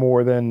to that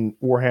more than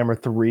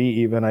Warhammer 3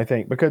 even, I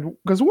think,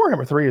 because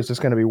Warhammer 3 is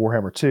just going to be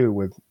Warhammer 2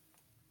 with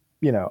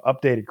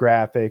updated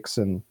graphics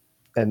and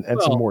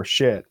some more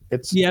shit.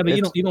 But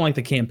you don't like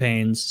the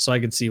campaigns, so I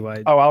could see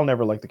why. Oh, I'll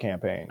never like the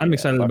campaign. I'm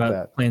excited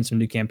about playing some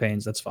new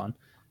campaigns. That's fun.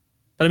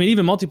 But I mean,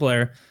 even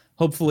multiplayer,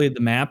 hopefully the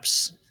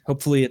maps,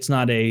 it's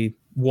not a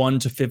 1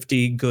 to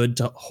 50 good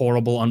to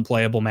horrible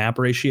unplayable map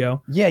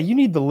ratio. Yeah, you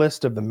need the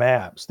list of the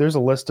maps. There's a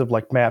list of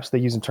like maps they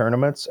use in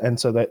tournaments, and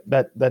so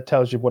that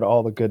tells you what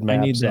all the good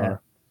maps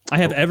are. I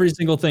have every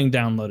single thing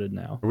downloaded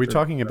now. Are we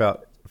talking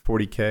about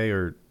 40K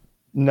or?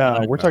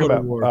 No, we're talking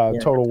about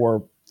Total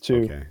War 2.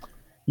 Okay.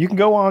 You can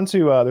go on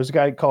to there's a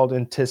guy called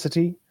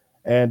Inticity,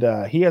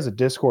 and he has a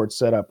Discord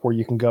set up where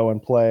you can go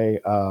and play.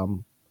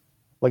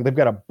 Like they've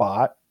got a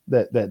bot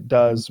that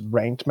does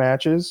ranked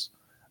matches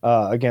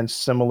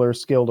against similar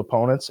skilled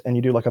opponents, and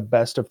you do like a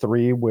best of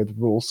 3 with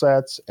rule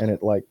sets, and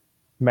it like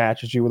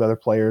matches you with other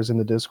players in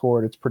the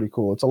Discord. It's pretty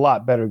cool. It's a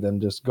lot better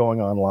than just going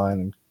online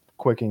and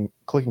clicking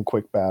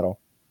quick battle.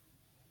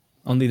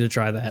 I'll need to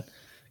try that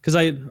because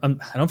I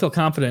don't feel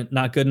confident,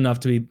 not good enough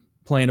to be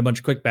playing a bunch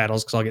of quick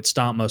battles because I'll get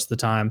stomped most of the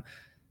time.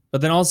 But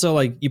then also,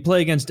 like, you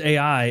play against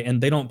AI and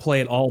they don't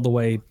play it all the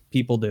way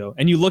people do.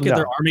 And you look at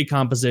their army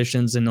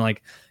compositions and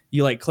like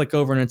you like click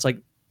over and it's like,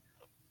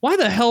 why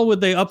the hell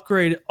would they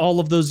upgrade all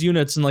of those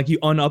units and like you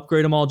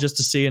unupgrade them all just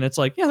to see? And it's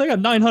like, yeah, they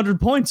got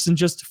 900 points and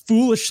just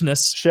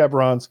foolishness.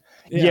 Chevrons.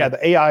 Yeah,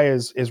 the AI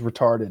is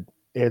retarded.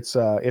 It's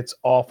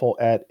awful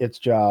at its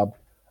job.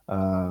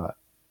 But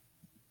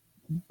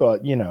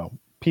you know,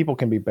 people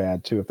can be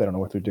bad too if they don't know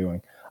what they're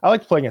doing. I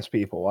like to play against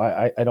people.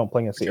 I don't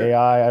play against the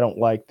AI. I don't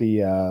like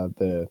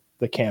the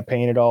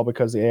campaign at all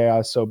because the AI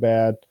is so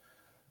bad.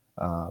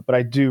 But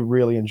I do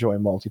really enjoy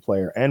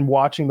multiplayer and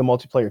watching the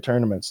multiplayer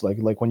tournaments.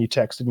 Like when you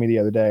texted me the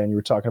other day and you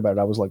were talking about it,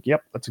 I was like,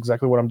 "Yep, that's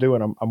exactly what I'm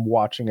doing. I'm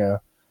watching a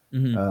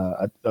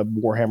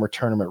Warhammer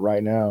tournament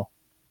right now."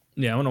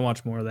 Yeah, I want to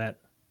watch more of that.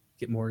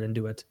 Get more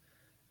into it.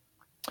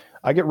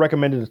 I get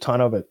recommended a ton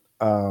of it.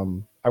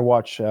 I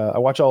watch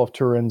all of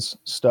Turin's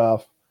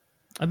stuff.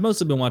 I've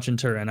mostly been watching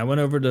Turin. I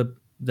went over to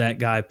that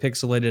guy,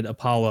 Pixelated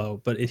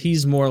Apollo, but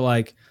he's more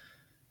like,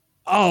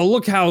 oh,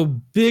 look how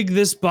big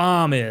this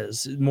bomb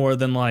is, more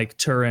than like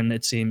Turin,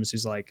 it seems.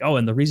 He's like, oh,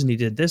 and the reason he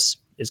did this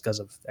is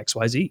because of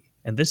XYZ,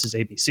 and this is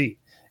ABC.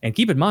 And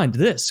keep in mind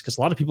this, because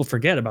a lot of people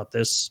forget about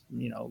this,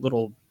 you know,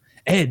 little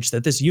edge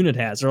that this unit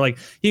has. Or like,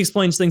 he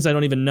explains things I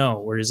don't even know,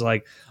 where he's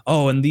like,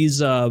 oh, and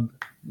these,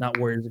 not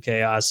Warriors of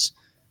Chaos,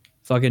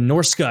 fucking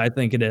Norska, I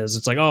think it is.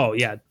 It's like, oh,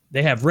 yeah,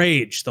 they have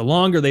rage. The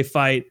longer they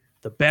fight,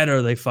 the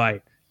better they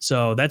fight.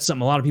 So that's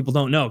something a lot of people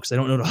don't know because they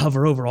don't know to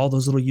hover over all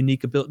those little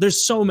unique abilities.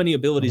 There's so many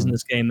abilities in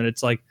this game that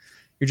it's like,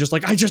 you're just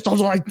like, I just don't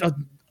like,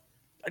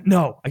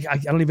 no, I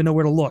don't even know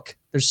where to look.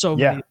 There's so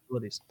many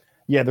abilities.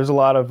 Yeah, there's a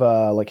lot of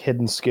like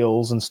hidden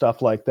skills and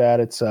stuff like that.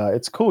 It's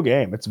a cool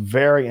game. It's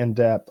very in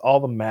depth.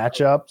 All the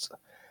matchups.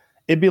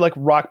 It'd be like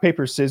rock,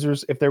 paper,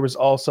 scissors if there was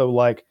also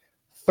like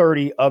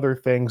 30 other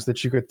things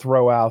that you could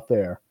throw out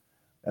there.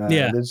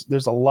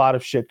 There's a lot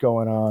of shit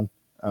going on.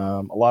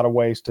 A lot of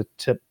ways to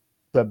tip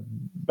the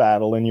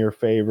battle in your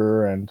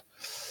favor, and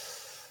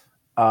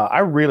I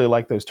really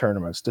like those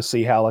tournaments to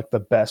see how like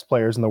the best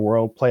players in the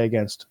world play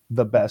against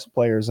the best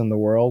players in the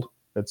world.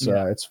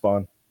 It's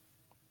fun.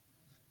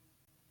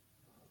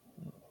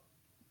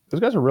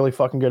 Those guys are really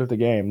fucking good at the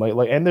game.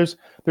 Like, and there's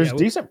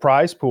decent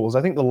prize pools.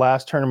 I think the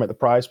last tournament, the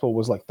prize pool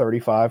was like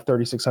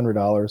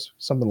 $3,600,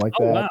 something like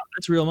that. Wow,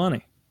 that's real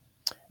money.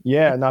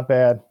 Yeah, not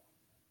bad.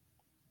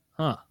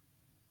 Huh.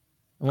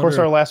 Of course,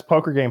 our last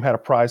poker game had a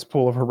prize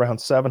pool of around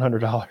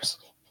 $700.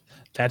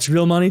 That's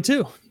real money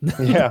too.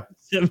 Yeah,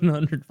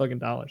 $700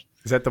 fucking.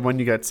 Is that the one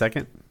you got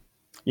second?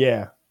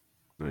 Yeah.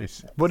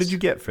 Nice. What did you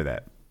get for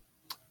that?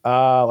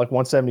 Like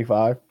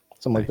 175,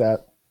 something like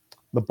that.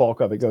 The bulk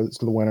of it goes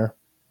to the winner.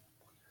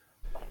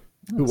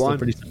 Who won?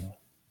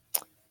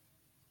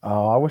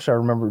 Oh, I wish I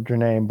remembered your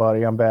name,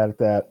 buddy. I'm bad at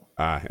that.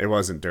 It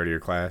wasn't Dirty or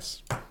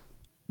Class.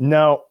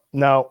 No.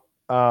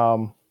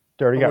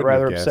 Dirty got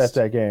rather upset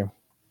that game.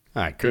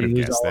 I could have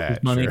guessed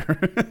that. Money. Sure.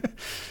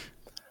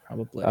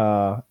 Probably.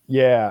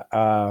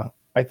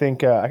 I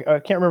think I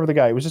can't remember the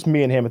guy. It was just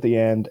me and him at the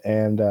end,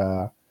 and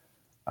I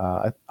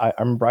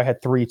remember I had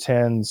 3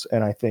 10s,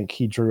 and I think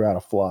he drew out a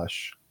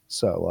flush.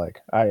 So like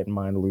I didn't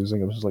mind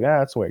losing. It was just like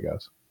that's the way it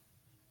goes.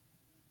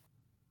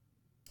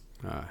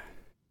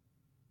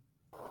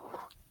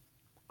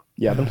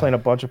 Yeah, I've been playing a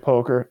bunch of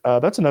poker.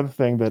 That's another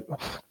thing that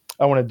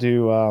I want to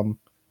do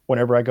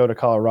whenever I go to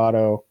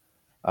Colorado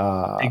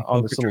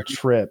on this little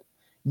trip.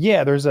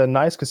 Yeah, there's a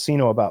nice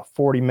casino about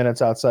 40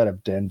 minutes outside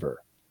of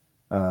Denver.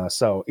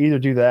 So either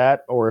do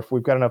that, or if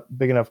we've got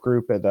big enough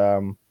group at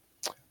the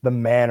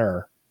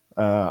Manor,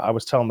 I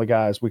was telling the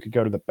guys we could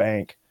go to the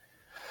bank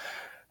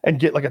and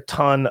get like a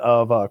ton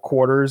of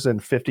quarters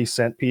and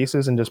 50-cent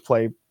pieces and just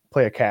play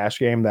a cash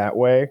game that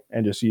way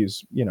and just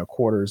use,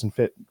 quarters and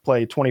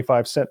play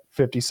 25-cent,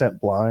 50-cent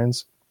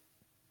blinds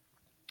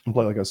and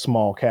play like a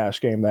small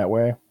cash game that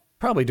way.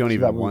 Probably don't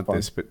even want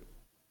this, but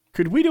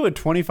could we do a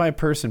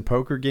 25-person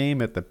poker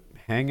game at the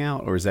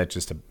Hangout, or is that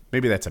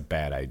maybe that's a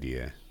bad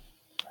idea?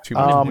 Too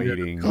much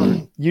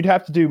waiting. You'd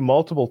have to do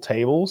multiple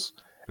tables,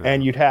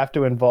 and you'd have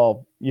to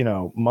involve,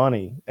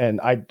 money. And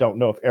I don't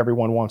know if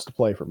everyone wants to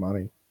play for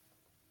money.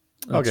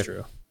 That's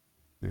true.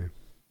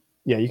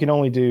 Yeah, you can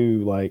only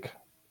do like,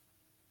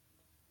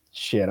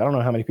 I don't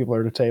know how many people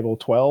are at a table.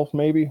 12,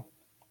 maybe.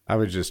 I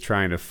was just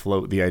trying to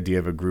float the idea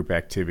of a group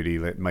activity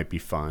that might be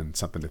fun,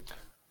 something to,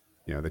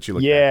 that you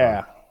look.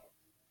 Yeah.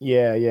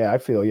 Yeah, I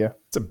feel you.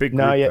 It's a big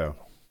group, though.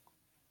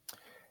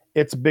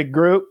 It's a big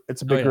group.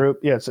 Group.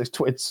 Yeah,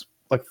 it's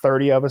like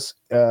 30 of us.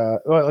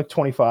 Like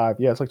 25.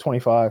 Yeah, it's like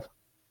 25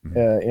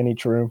 in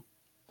each room.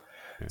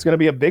 Yeah. It's going to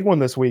be a big one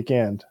this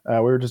weekend. We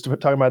were just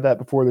talking about that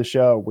before the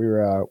show.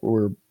 We're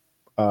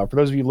for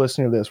those of you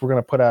listening to this, we're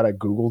going to put out a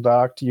Google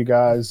Doc to you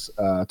guys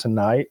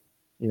tonight.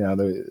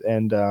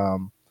 And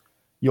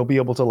you'll be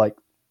able to like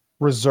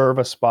reserve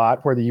a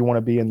spot, whether you want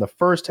to be in the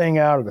first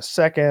hangout or the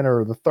second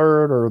or the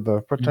third or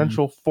the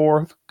potential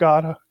fourth.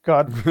 God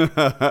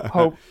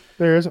hope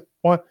there isn't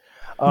one.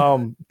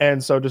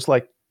 And so just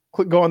like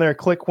go in there,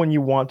 click when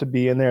you want to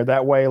be in there.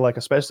 That way, like,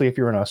 especially if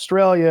you're in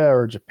Australia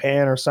or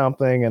Japan or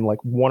something, and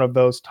like one of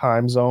those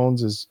time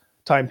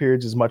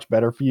periods is much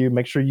better for you,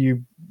 make sure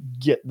you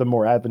get the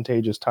more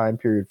advantageous time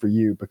period for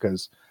you,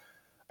 because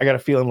I got a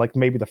feeling like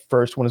maybe the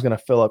first one is going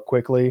to fill up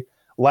quickly.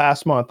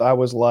 Last month, I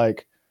was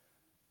like,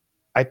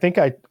 I think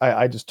I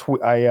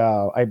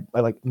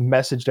like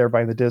messaged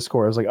everybody in the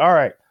Discord. I was like, all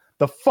right,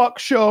 the fuck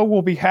show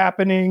will be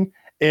happening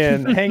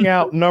in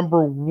Hangout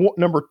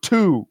number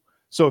 2.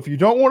 So if you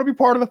don't want to be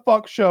part of the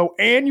fuck show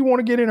and you want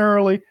to get in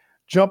early,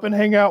 jump in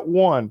Hangout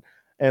 1.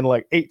 And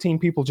like 18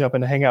 people jump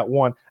into Hangout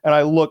 1. And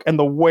I look, and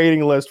the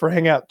waiting list for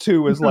Hangout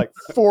 2 is like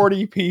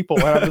 40 people.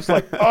 And I'm just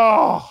like,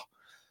 oh,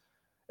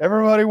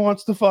 everybody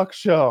wants the fuck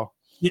show.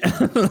 Yeah.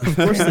 Of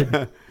course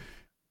they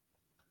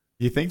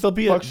You think there'll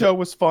be fuck show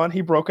was fun.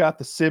 He broke out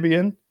the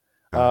Sibian.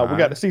 We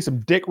got to see some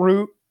Dick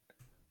Root.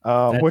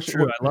 That's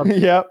true. I love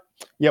it.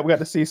 Yeah, we got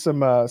to see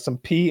some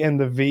P and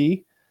the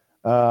V.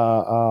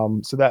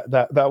 So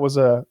that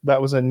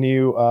was a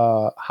new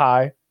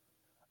high.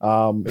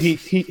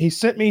 He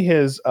sent me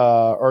his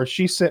or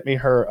she sent me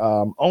her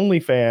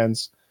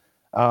OnlyFans,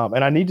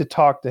 and I need to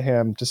talk to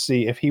him to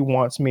see if he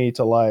wants me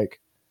to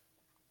like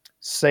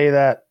say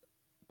that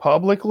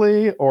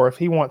publicly or if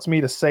he wants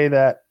me to say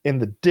that in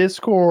the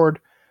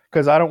Discord,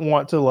 because I don't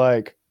want to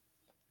like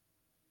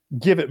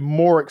give it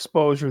more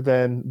exposure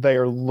than they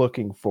are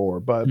looking for.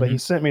 But he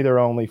sent me their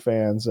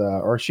OnlyFans,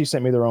 or she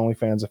sent me their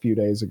OnlyFans a few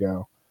days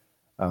ago.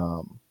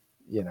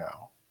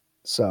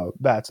 So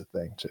that's a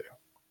thing too.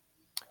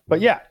 But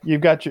yeah,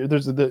 you've got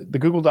there's the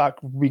Google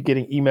Doc will be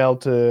getting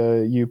emailed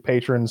to you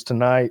patrons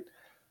tonight.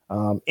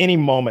 Any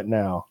moment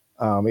now.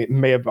 It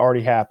may have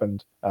already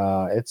happened.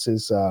 It's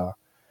his so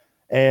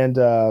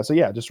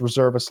yeah, just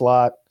reserve a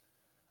slot.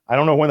 I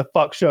don't know when the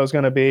fuck show is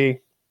going to be.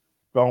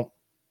 Don't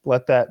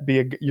let that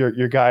be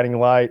your guiding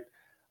light.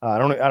 I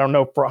don't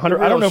know for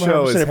 100. I don't know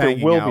 100% if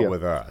it will be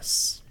with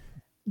us.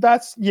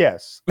 That's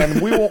yes, and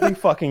we won't be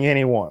fucking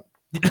anyone.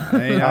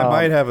 I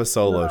might have a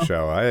solo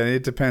show.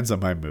 It depends on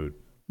my mood.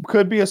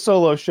 Could be a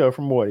solo show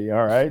from Woody.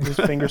 All right,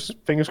 just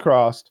fingers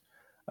crossed.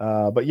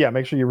 But yeah,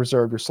 make sure you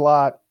reserve your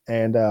slot,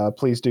 and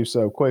please do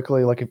so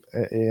quickly, like if,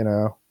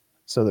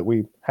 so that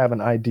we have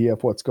an idea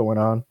of what's going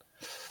on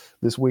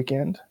this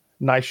weekend.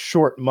 Nice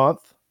short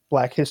month,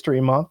 Black History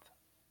Month.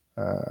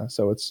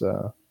 So it's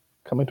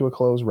coming to a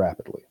close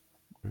rapidly.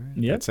 Right,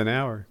 yep. It's an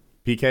hour.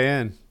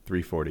 PKN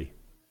 340.